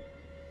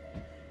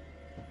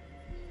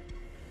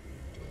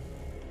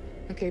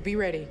 Okay, be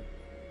ready.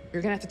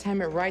 You're gonna have to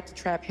time it right to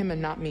trap him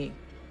and not me.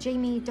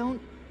 Jamie,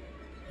 don't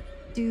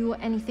do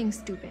anything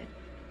stupid.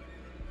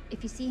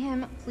 If you see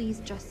him,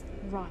 please just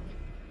run.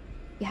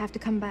 You have to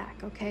come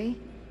back, okay?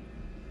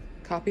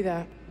 Copy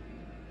that.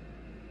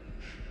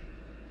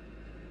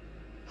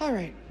 All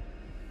right.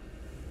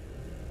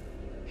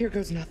 Here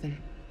goes nothing.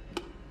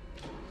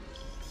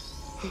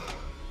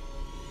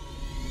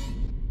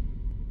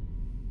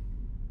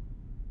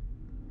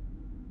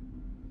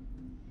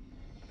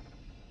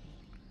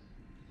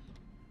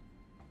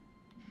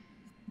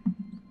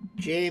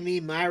 Jamie,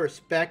 my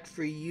respect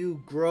for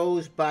you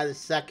grows by the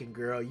second,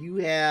 girl. You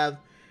have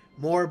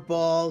more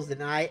balls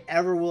than I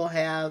ever will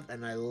have,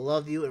 and I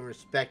love you and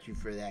respect you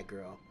for that,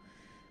 girl.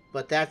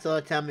 But that's all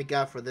the time we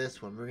got for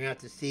this one. We're going to have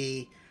to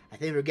see. I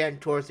think we're getting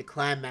towards the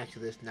climax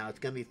of this now. It's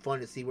going to be fun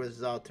to see where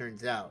this all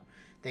turns out.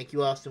 Thank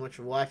you all so much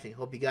for watching.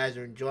 Hope you guys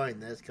are enjoying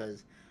this,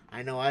 because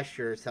I know I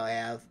sure as hell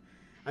have.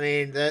 I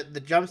mean,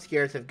 the jump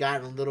scares have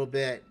gotten a little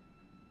bit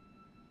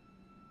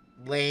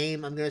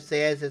lame, I'm going to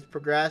say, as it's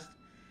progressed.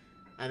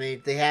 I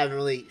mean, they haven't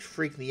really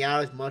freaked me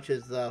out as much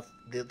as the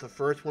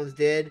first ones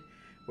did,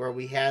 where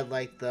we had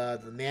like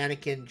the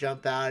mannequin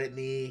jump out at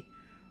me,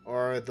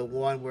 or the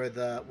one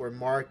where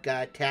Mark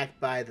got attacked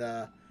by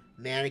the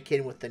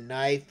mannequin with the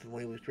knife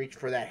when he was reaching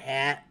for that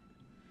hat.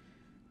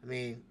 I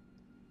mean,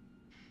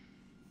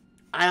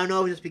 I don't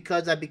know, just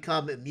because I've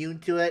become immune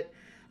to it.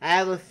 I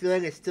have a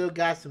feeling it still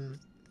got some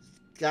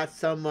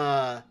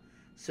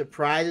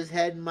surprises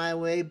heading my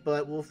way,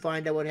 but we'll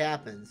find out what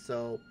happens.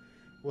 So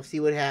we'll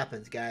see what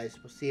happens, guys.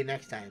 We'll see you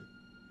next time.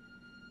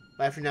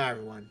 Bye for now,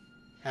 everyone.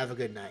 Have a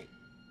good night.